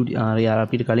Judy හරි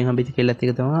අපිට කලින් හම්බෙච්ච කෙල්ලත්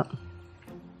එක තමයි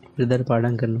ඉරිදාට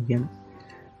පාඩම් කරනවා කියන්නේ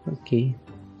okay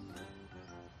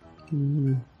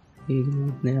ඒක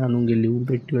නෑ අනුන්ගේ ලියුම්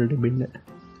පෙට්ටි වලට බෙන්න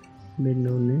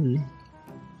ඕනේ නේ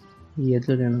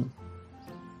ඊයතර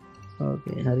යනවා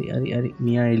okay හරි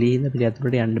මියා එළියේ ඉඳලා අපිට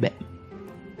අතුරට යන්න බෑ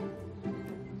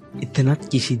එතනත්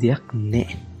කිසි දෙයක්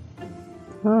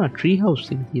නෑ tree house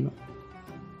එක තියෙනවා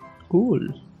cool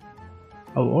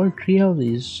our old tree house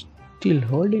is still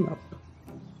holding up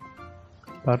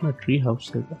පරණ tree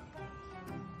house එක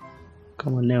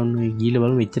කමන්නේ ඔන්න ගිහලා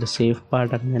බලමු මෙච්චර safe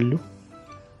පාටක් නැල්ලු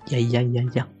යයි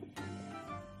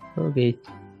okay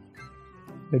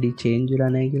වැඩි change වෙලා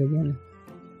නැහැ කියලා කියන්නේ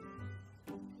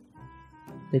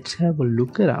let's have a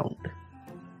look around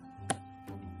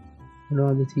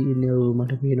මොනවද තියෙන්නේ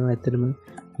මට පේනවා ඇත්තටම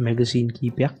මැගසින්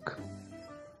කීපයක්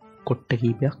කොට්ට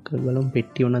කීපයක් බලමු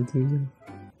පෙට්ටිය මොනවද තියෙන්නේ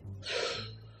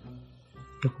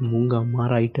ඒක මුංග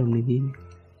අමාර අයිටම් නේ තියෙන්නේ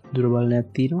දුර බලන්නක්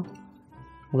තියෙනවා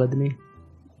මොකද්ද මේ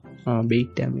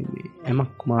බේට් මේ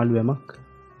එමක් මාළු එමක්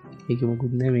ඒක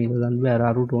මොකුත් නෑ මේක ගන්න බෑ අර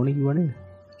අරුට ඕනේ කිව්වනේ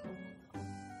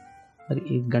හරි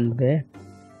ඒක ගන්න බෑ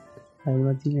අය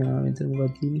මොනවද තියෙන්නේ මෙතන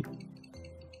මොකක්ද තියෙන්නේ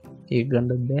ඒක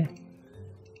ගන්නත් බෑ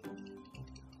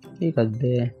ඒකත්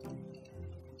බෑ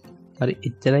හරි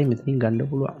එච්චරයි මෙතනින් ගන්න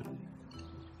පුළුවන්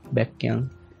බැක් යන්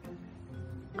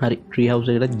හරි ට්‍රී හවුස්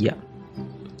එකට ගියා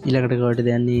ඊළඟට කවටද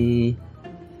යන්නේ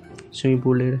ස්විමින්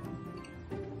pool එකට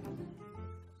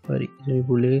හරි ස්විමින්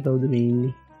pool එකේ කවුද මේ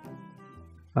ඉන්නේ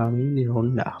මේ ඉන්නේ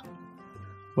Honda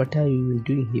what are you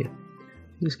doing here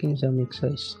just getting some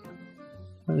exercise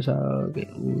okay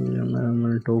මම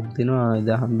ටෝක් දෙනවා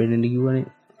එදා හම්බෙන්න කිව්වනේ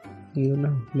ඉන්න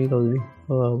මේ කවුද මේ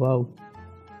oh wow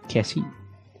Cassie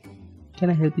can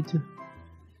I help you too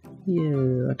yeah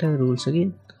what are the rules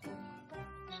again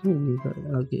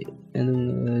okay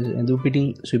ඇඳුම් පිටින්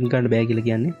ස්විම් කරන්න බෑ කියලා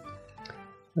කියන්නේ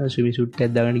ස්විමින් සූට්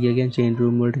එකක් දාගන්න කියලා කියන්නේ චේන්ජ්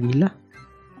රූම් වලට ගිහිල්ලා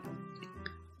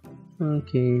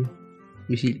okay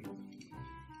විසිල්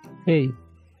hey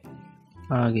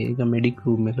okay ඒක මෙඩික්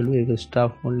රූම් එකලු ඒක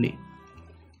staff only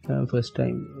first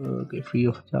time okay free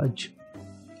of charge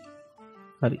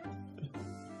හරි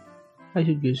I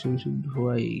should get some suit before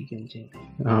I can change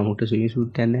මුට swimming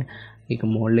suit එකක් නැහැ ඒක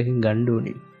මෝල් එකෙන් ගන්න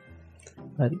ඕනේ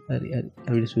හරි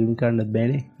අපිට ස්විම් කරන්නත්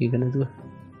බෑනේ ඒක නැතුව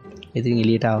ඉතින්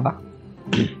එළියට ආවා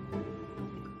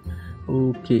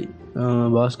ඕකේ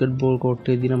බාස්කට් බෝල් කෝට්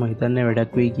එකේ දින මම හිතන්නේ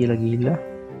වැඩක් වෙයි කියලා ගිහිල්ලා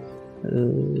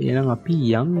එහෙනම් අපි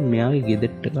යම් මෙයාගේ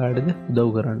ගෙදරට කාටද උදව්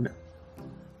කරන්න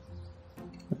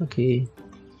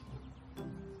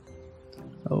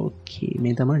ඕකේ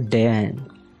මේ තමයි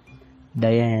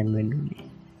ඩයන් වෙන්නේ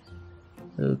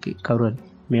ඕකේ කවුරුද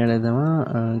මෙයාට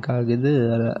තමා කාගෙද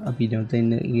අර අපි නැවත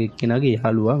ඉන්න කෙනාගේ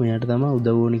යාළුවා මෙයාට තමා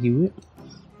උදව් ඕනේ කිව්වේ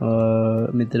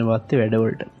මෙතන වාත්තේ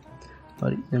වැඩවලට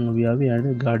හරි දැන් අපි ආවේ යාට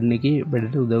ගාඩන් එකේ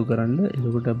වැඩට උදව් කරන්න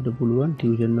එතකොට අපිට පුළුවන්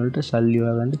ටියුෂන් වලට සල්ලි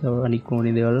හොයාගන්න තව අනික්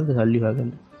ඕනේ දේවල් වලට සල්ලි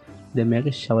හොයාගන්න දැන්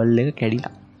මෙයාගේ ෂවල් එක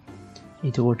කැඩිලා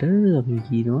එතකොට අපි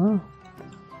කියනවා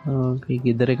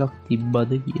ගෙදර එකක්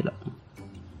තිබ්බද කියලා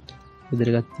ගෙදර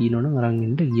එකක් තියෙනවනම් අරන්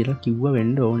එන්න කියලා කිව්වා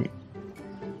වෙන්න ඕනේ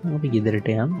අපි ගෙදරට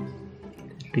යමු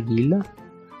ගිහිල්ලා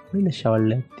මෙන්න ෂවල්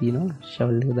එකක් තියෙනවා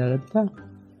ෂවල් එක දාගත්තා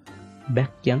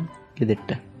බැක් යන්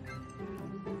ගෙදරට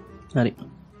හරි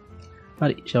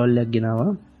ෂවල් එකක්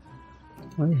ගෙනාවා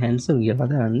ඔය හැන්සම් කියලා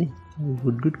දාන්නේ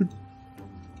good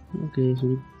okay so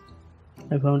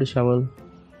I found a shovel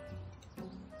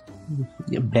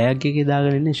bag එකේ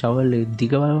දාගෙන ඉන්නේ ෂවල් එක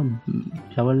දිගව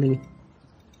ෂවල් එකේ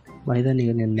මම හිතන්නේ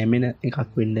ඒක නැමෙන එකක්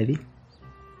වෙන්න ඇති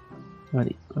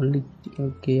හරි only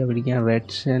okay අපිට කියන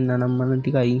rats and අනම්මන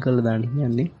ටික අයින් කරලා දාන්න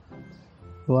කියන්නේ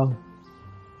wow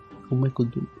oh my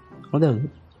god හොඳයි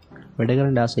වැඩ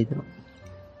කරන්න ආස හිතෙනවා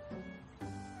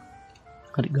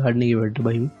හරි ගාඩන් එකේ වැඩට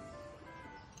බහිමු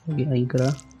okay අයින්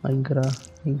කරා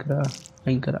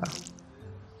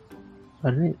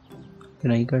හරි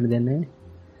දැන් අයින් කරන්න දැන් නැහැ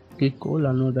click all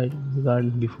unload the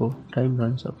garden before time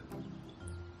runs out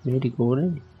මේටි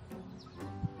කෝරේ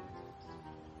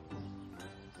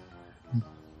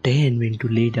Dan went to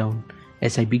lay down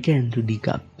as I began to dig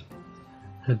up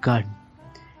her garden.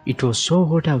 It was so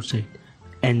hot outside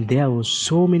and there were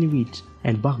so many weeds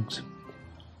and bugs.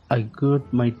 I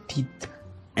got my teeth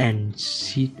and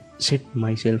set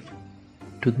myself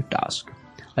to the task.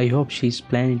 I hope she's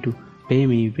planning to pay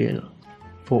me well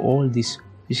for all this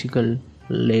physical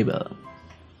labor.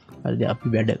 අද අපි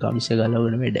වැඩ කමිස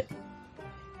ගලවන වැඩ.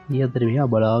 ඊයතර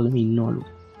මෙයා බලාගෙන ඉන්නවලු.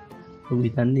 ඔබ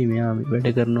හිතන්නේ මෙයා වැඩ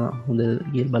කරනවා හොඳ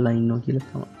කියලා බලන් ඉන්නවා කියලා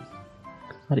තමයි.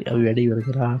 හරි අපි වැඩ ඉවර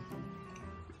කරා.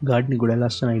 ගාඩන් එක ගොඩක්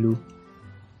ලස්සනයිලු.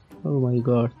 Oh my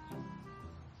god.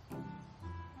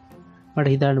 මට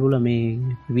හිතන්න පුළුවන් මේ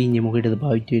වීඤ්ඤ මොකටද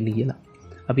පාවිච්චි වෙන්නේ කියලා.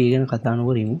 අපි ඒ ගැන කතා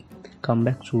නොකරමු. come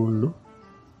back soon ලු.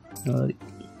 හරි.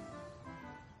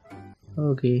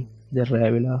 okay දැන් රෑ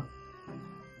වෙලා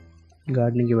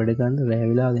ගාඩන් එකේ වැඩ ගන්න රෑ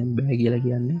වෙලා දැන් බෑ කියලා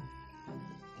කියන්නේ.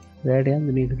 රෑට යන්න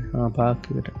මේකට පාක්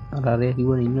එකට අරය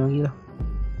කිව්වනේ ඉන්නවා කියලා.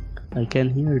 I can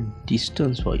hear a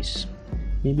distant voice.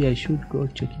 Maybe I should go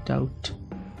check it out.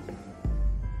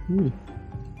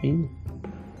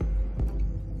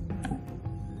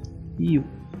 You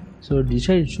so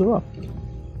decide show up.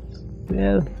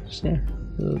 Well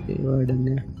okay වඩන්න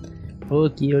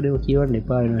කියවන්න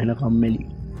එපා වෙන කම්මැලි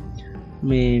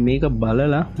මේක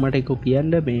බලලා මට එක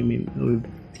කියන්න මේ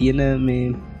තියෙන මේ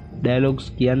ඩයලොග්ස්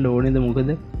කියන්න ඕනේද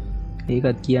මොකද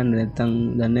ඒකත් කියන්න නැත්තම්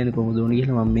දන්නේ නැහැ කොහොමද ඕනේ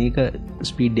කියලා මම මේක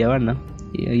ස්පීඩ් යවන්න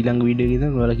ඊළඟ වීඩියෝ එකේ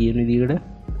ඉතින් ඔයාලා කියන විදිහකට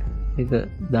එක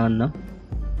දාන්න.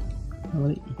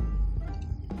 හරි.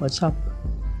 What's up?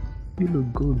 You look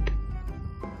good.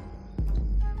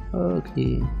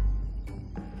 Okay.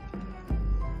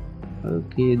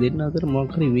 Okay, දෙන්න අතර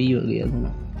මොකක් හරි වෙයි වගේ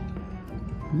අදනවා.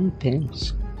 Thanks.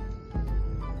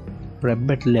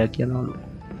 Rabbit ලයක් යනවලු.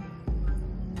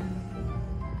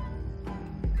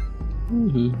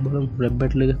 බලමු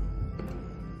rabbit ලක.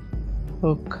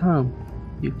 Oh, come.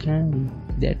 You can.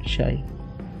 That shy.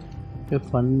 You're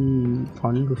fun.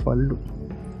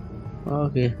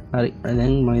 Okay. හරි.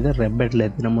 දැන් මම ඉතින් rabbit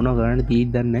ලයක් දෙන මොනවා කරන්න තියෙයිද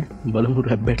දන්නේ නැහැ. බලමු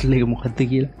rabbit ලක මොකක්ද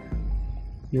කියලා.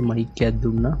 මේ mic එකක්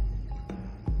දුන්නා.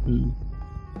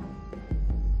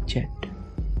 Chat.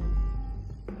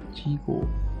 Chico.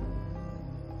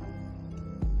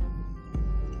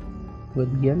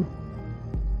 What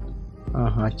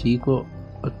චීකෝ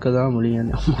එක්කදා මුලින්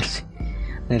යන්නේ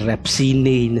අම්මල්සේ රැප් සීන්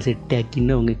එකේ ඉන්න සෙට් එකක්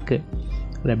ඉන්න උන් එක්ක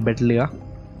රැප් බැටල් එකක්.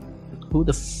 Who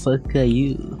the fuck are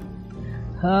you?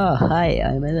 Hi,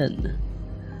 I'm Alan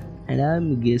and I'm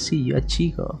guessing you're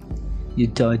Chico. You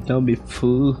don't know me,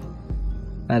 fool.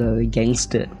 I'm a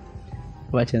gangster.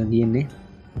 වචන තියෙන්නේ.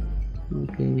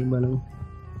 Okay, බලමු.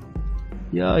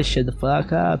 Yo, shut the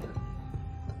fuck up.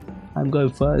 I'm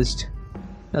going first.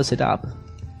 Now sit up.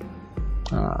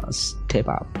 Step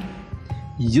up.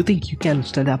 You think you can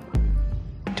stand up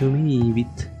to me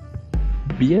with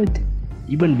beard?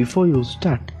 Even before you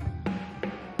start,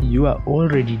 you are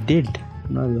already dead.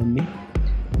 Not me.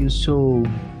 You so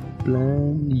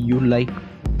plain. You like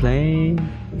plain.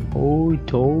 Oh,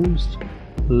 toast.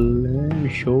 Let me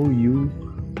show you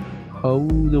how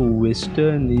the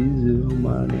Western is.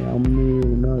 Man,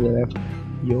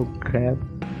 your crap.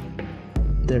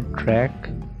 The track.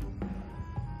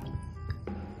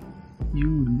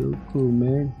 You look cool,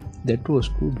 man. That was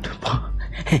good.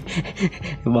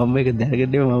 මම එක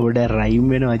දැනගන්නේ මම වඩා rhyme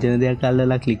වෙන වචන දෙයක්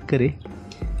අල්ලලා click කරේ.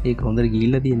 ඒක හොඳට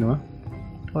ගිහිල්ලා තියෙනවා.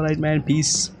 Alright man,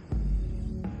 peace.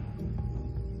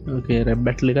 Okay, rap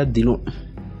battle එකක් දිනු.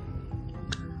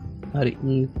 හරි.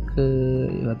 මේක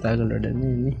කතා කරලා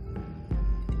දැන්නේ.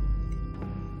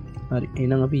 හරි.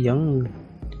 එහෙනම් අපි යන්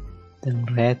දැන්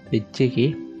රෑත් වෙච්ච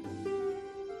එකේ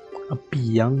අපි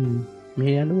යන්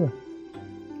මේ යනවා.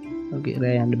 Okay,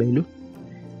 රෑ යන්න බැයිලු.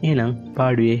 එහෙනම්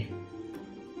පාඩුවේ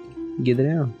ගෙදර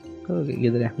යනවා. Okay,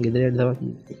 ගෙදර යන්න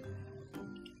තමයි.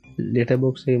 ලෙටර්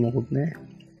බොක්ස් එකේ මොකුත් නැහැ.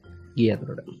 ගියා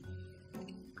අතරට.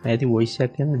 ඇයි වොයිස්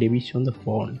එකක් යන ඩෙවිස් on the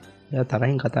phone. එයා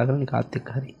තරහින් කතා කරන්නේ කාත් එක්ක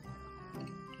හරි.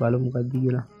 බලමු මොකක්ද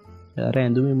කියලා. අර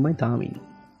ඇඳුමෙන්මයි තාම ඉන්නේ.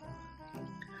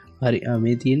 හරි.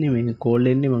 මේ තියෙන්නේ මේ කෝල්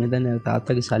එන්නේ මම හිතන්නේ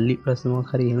තාත්තගේ සල්ලි ප්‍රශ්න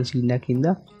මොකක් හරි එහෙම සීන් එකක්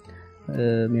ඉඳලා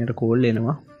මෙයාට කෝල්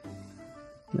එනවා.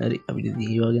 හරි අපිට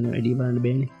දීවා ගැන වැඩි බලන්න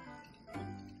බෑනේ.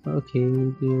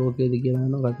 ඕකේද කියලා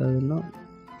කතා කරනවා.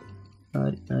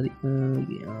 හරි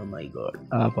oh my god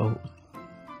ආපහු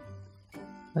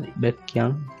හරි බැක්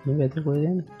යන් මේ වැතර කොහෙද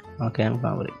යන්නේ කෑම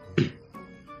කාමරේ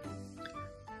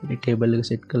මේ ටේබල් එක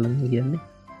සෙට් කරලා කියන්නේ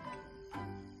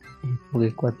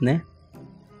මොකෙක්වත් නැහැ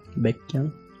බැක්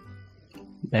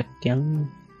යන්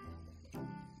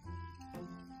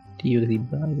ටීවී එක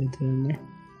තිබ්බා මෙතන නෑ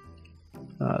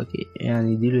ඕකේ එයා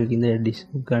නිදිලු එකින්ද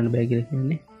ඩිස්කවුන්ට් ගන්න බෑ කියලා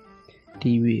කියන්නේ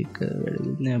ටීවී එක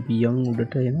වැඩකුත් නෑ අපි යන්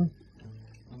උඩට එනවා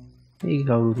ඒක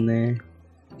කවුරුත් නෑ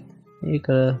ඒක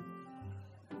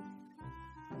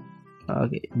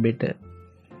ආගේ බෙට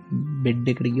බෙඩ්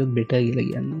එකට ගියොත් බෙට කියලා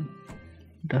කියන්නේ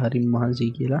ට හරි මහන්සි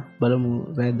කියලා බලමු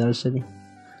රෑ දර්ශනේ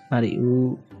හරි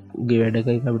උගේ වැඩක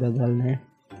එක අපිට අදාළ නෑ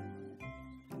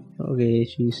ඕකේ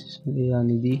ෂීස් එයා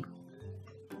නිදි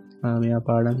මෙයා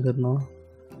පාඩම් කරනවා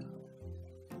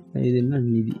ඒ දෙන්න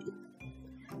නිදි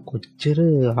කොච්චර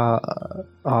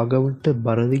ආගමට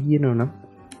බරද කියනවනම්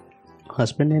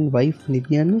husband and wife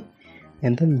නිදියන්නේ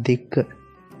එතන දෙක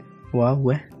wow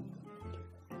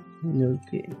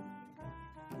okay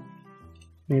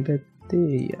මේ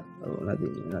පැත්තේ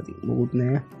නැති මොකුත්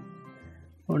නෑ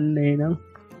ඔන්න එනම්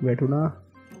වැටුණා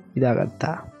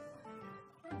ඉදාගත්තා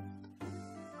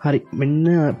හරි මෙන්න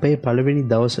අපේ පළවෙනි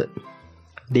දවස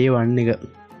day 1 එක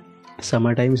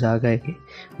සමර් ටයිම් සාගා එකේ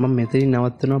මම මෙතනින්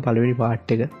නවත්තනවා පළවෙනි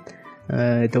පාර්ට් එක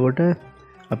එතකොට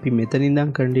අපි මෙතනින්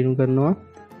ඉඳන් කන්ටිනියු කරනවා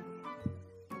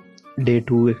day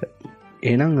 2 එක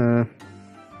එහෙනම්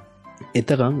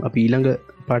එතකන් අපි ඊළඟ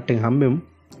පාර්ට් එක හම්බෙමු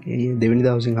දෙවෙනි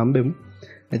දවසින් හම්බෙමු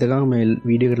එතකන් මේ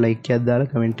වීඩියෝ එකට ලයික් එකක් දාලා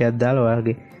කමෙන්ට් එකක් දාලා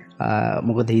ඔයාගේ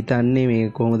මොකද හිතන්නේ මේ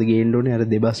කොහොමද ගේන්න ඕනේ අර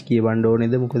දෙබස් කියවන්න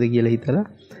ඕනේද මොකද කියලා හිතලා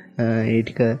ඒ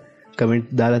ටික කමෙන්ට්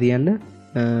දාලා තියන්න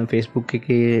Facebook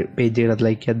එකේ page එකට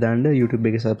like එකක් දාන්න YouTube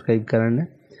එක subscribe කරන්න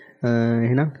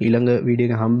එහෙනම් ඊළඟ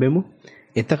වීඩියෝ එක හම්බෙමු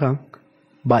එතකන්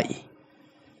bye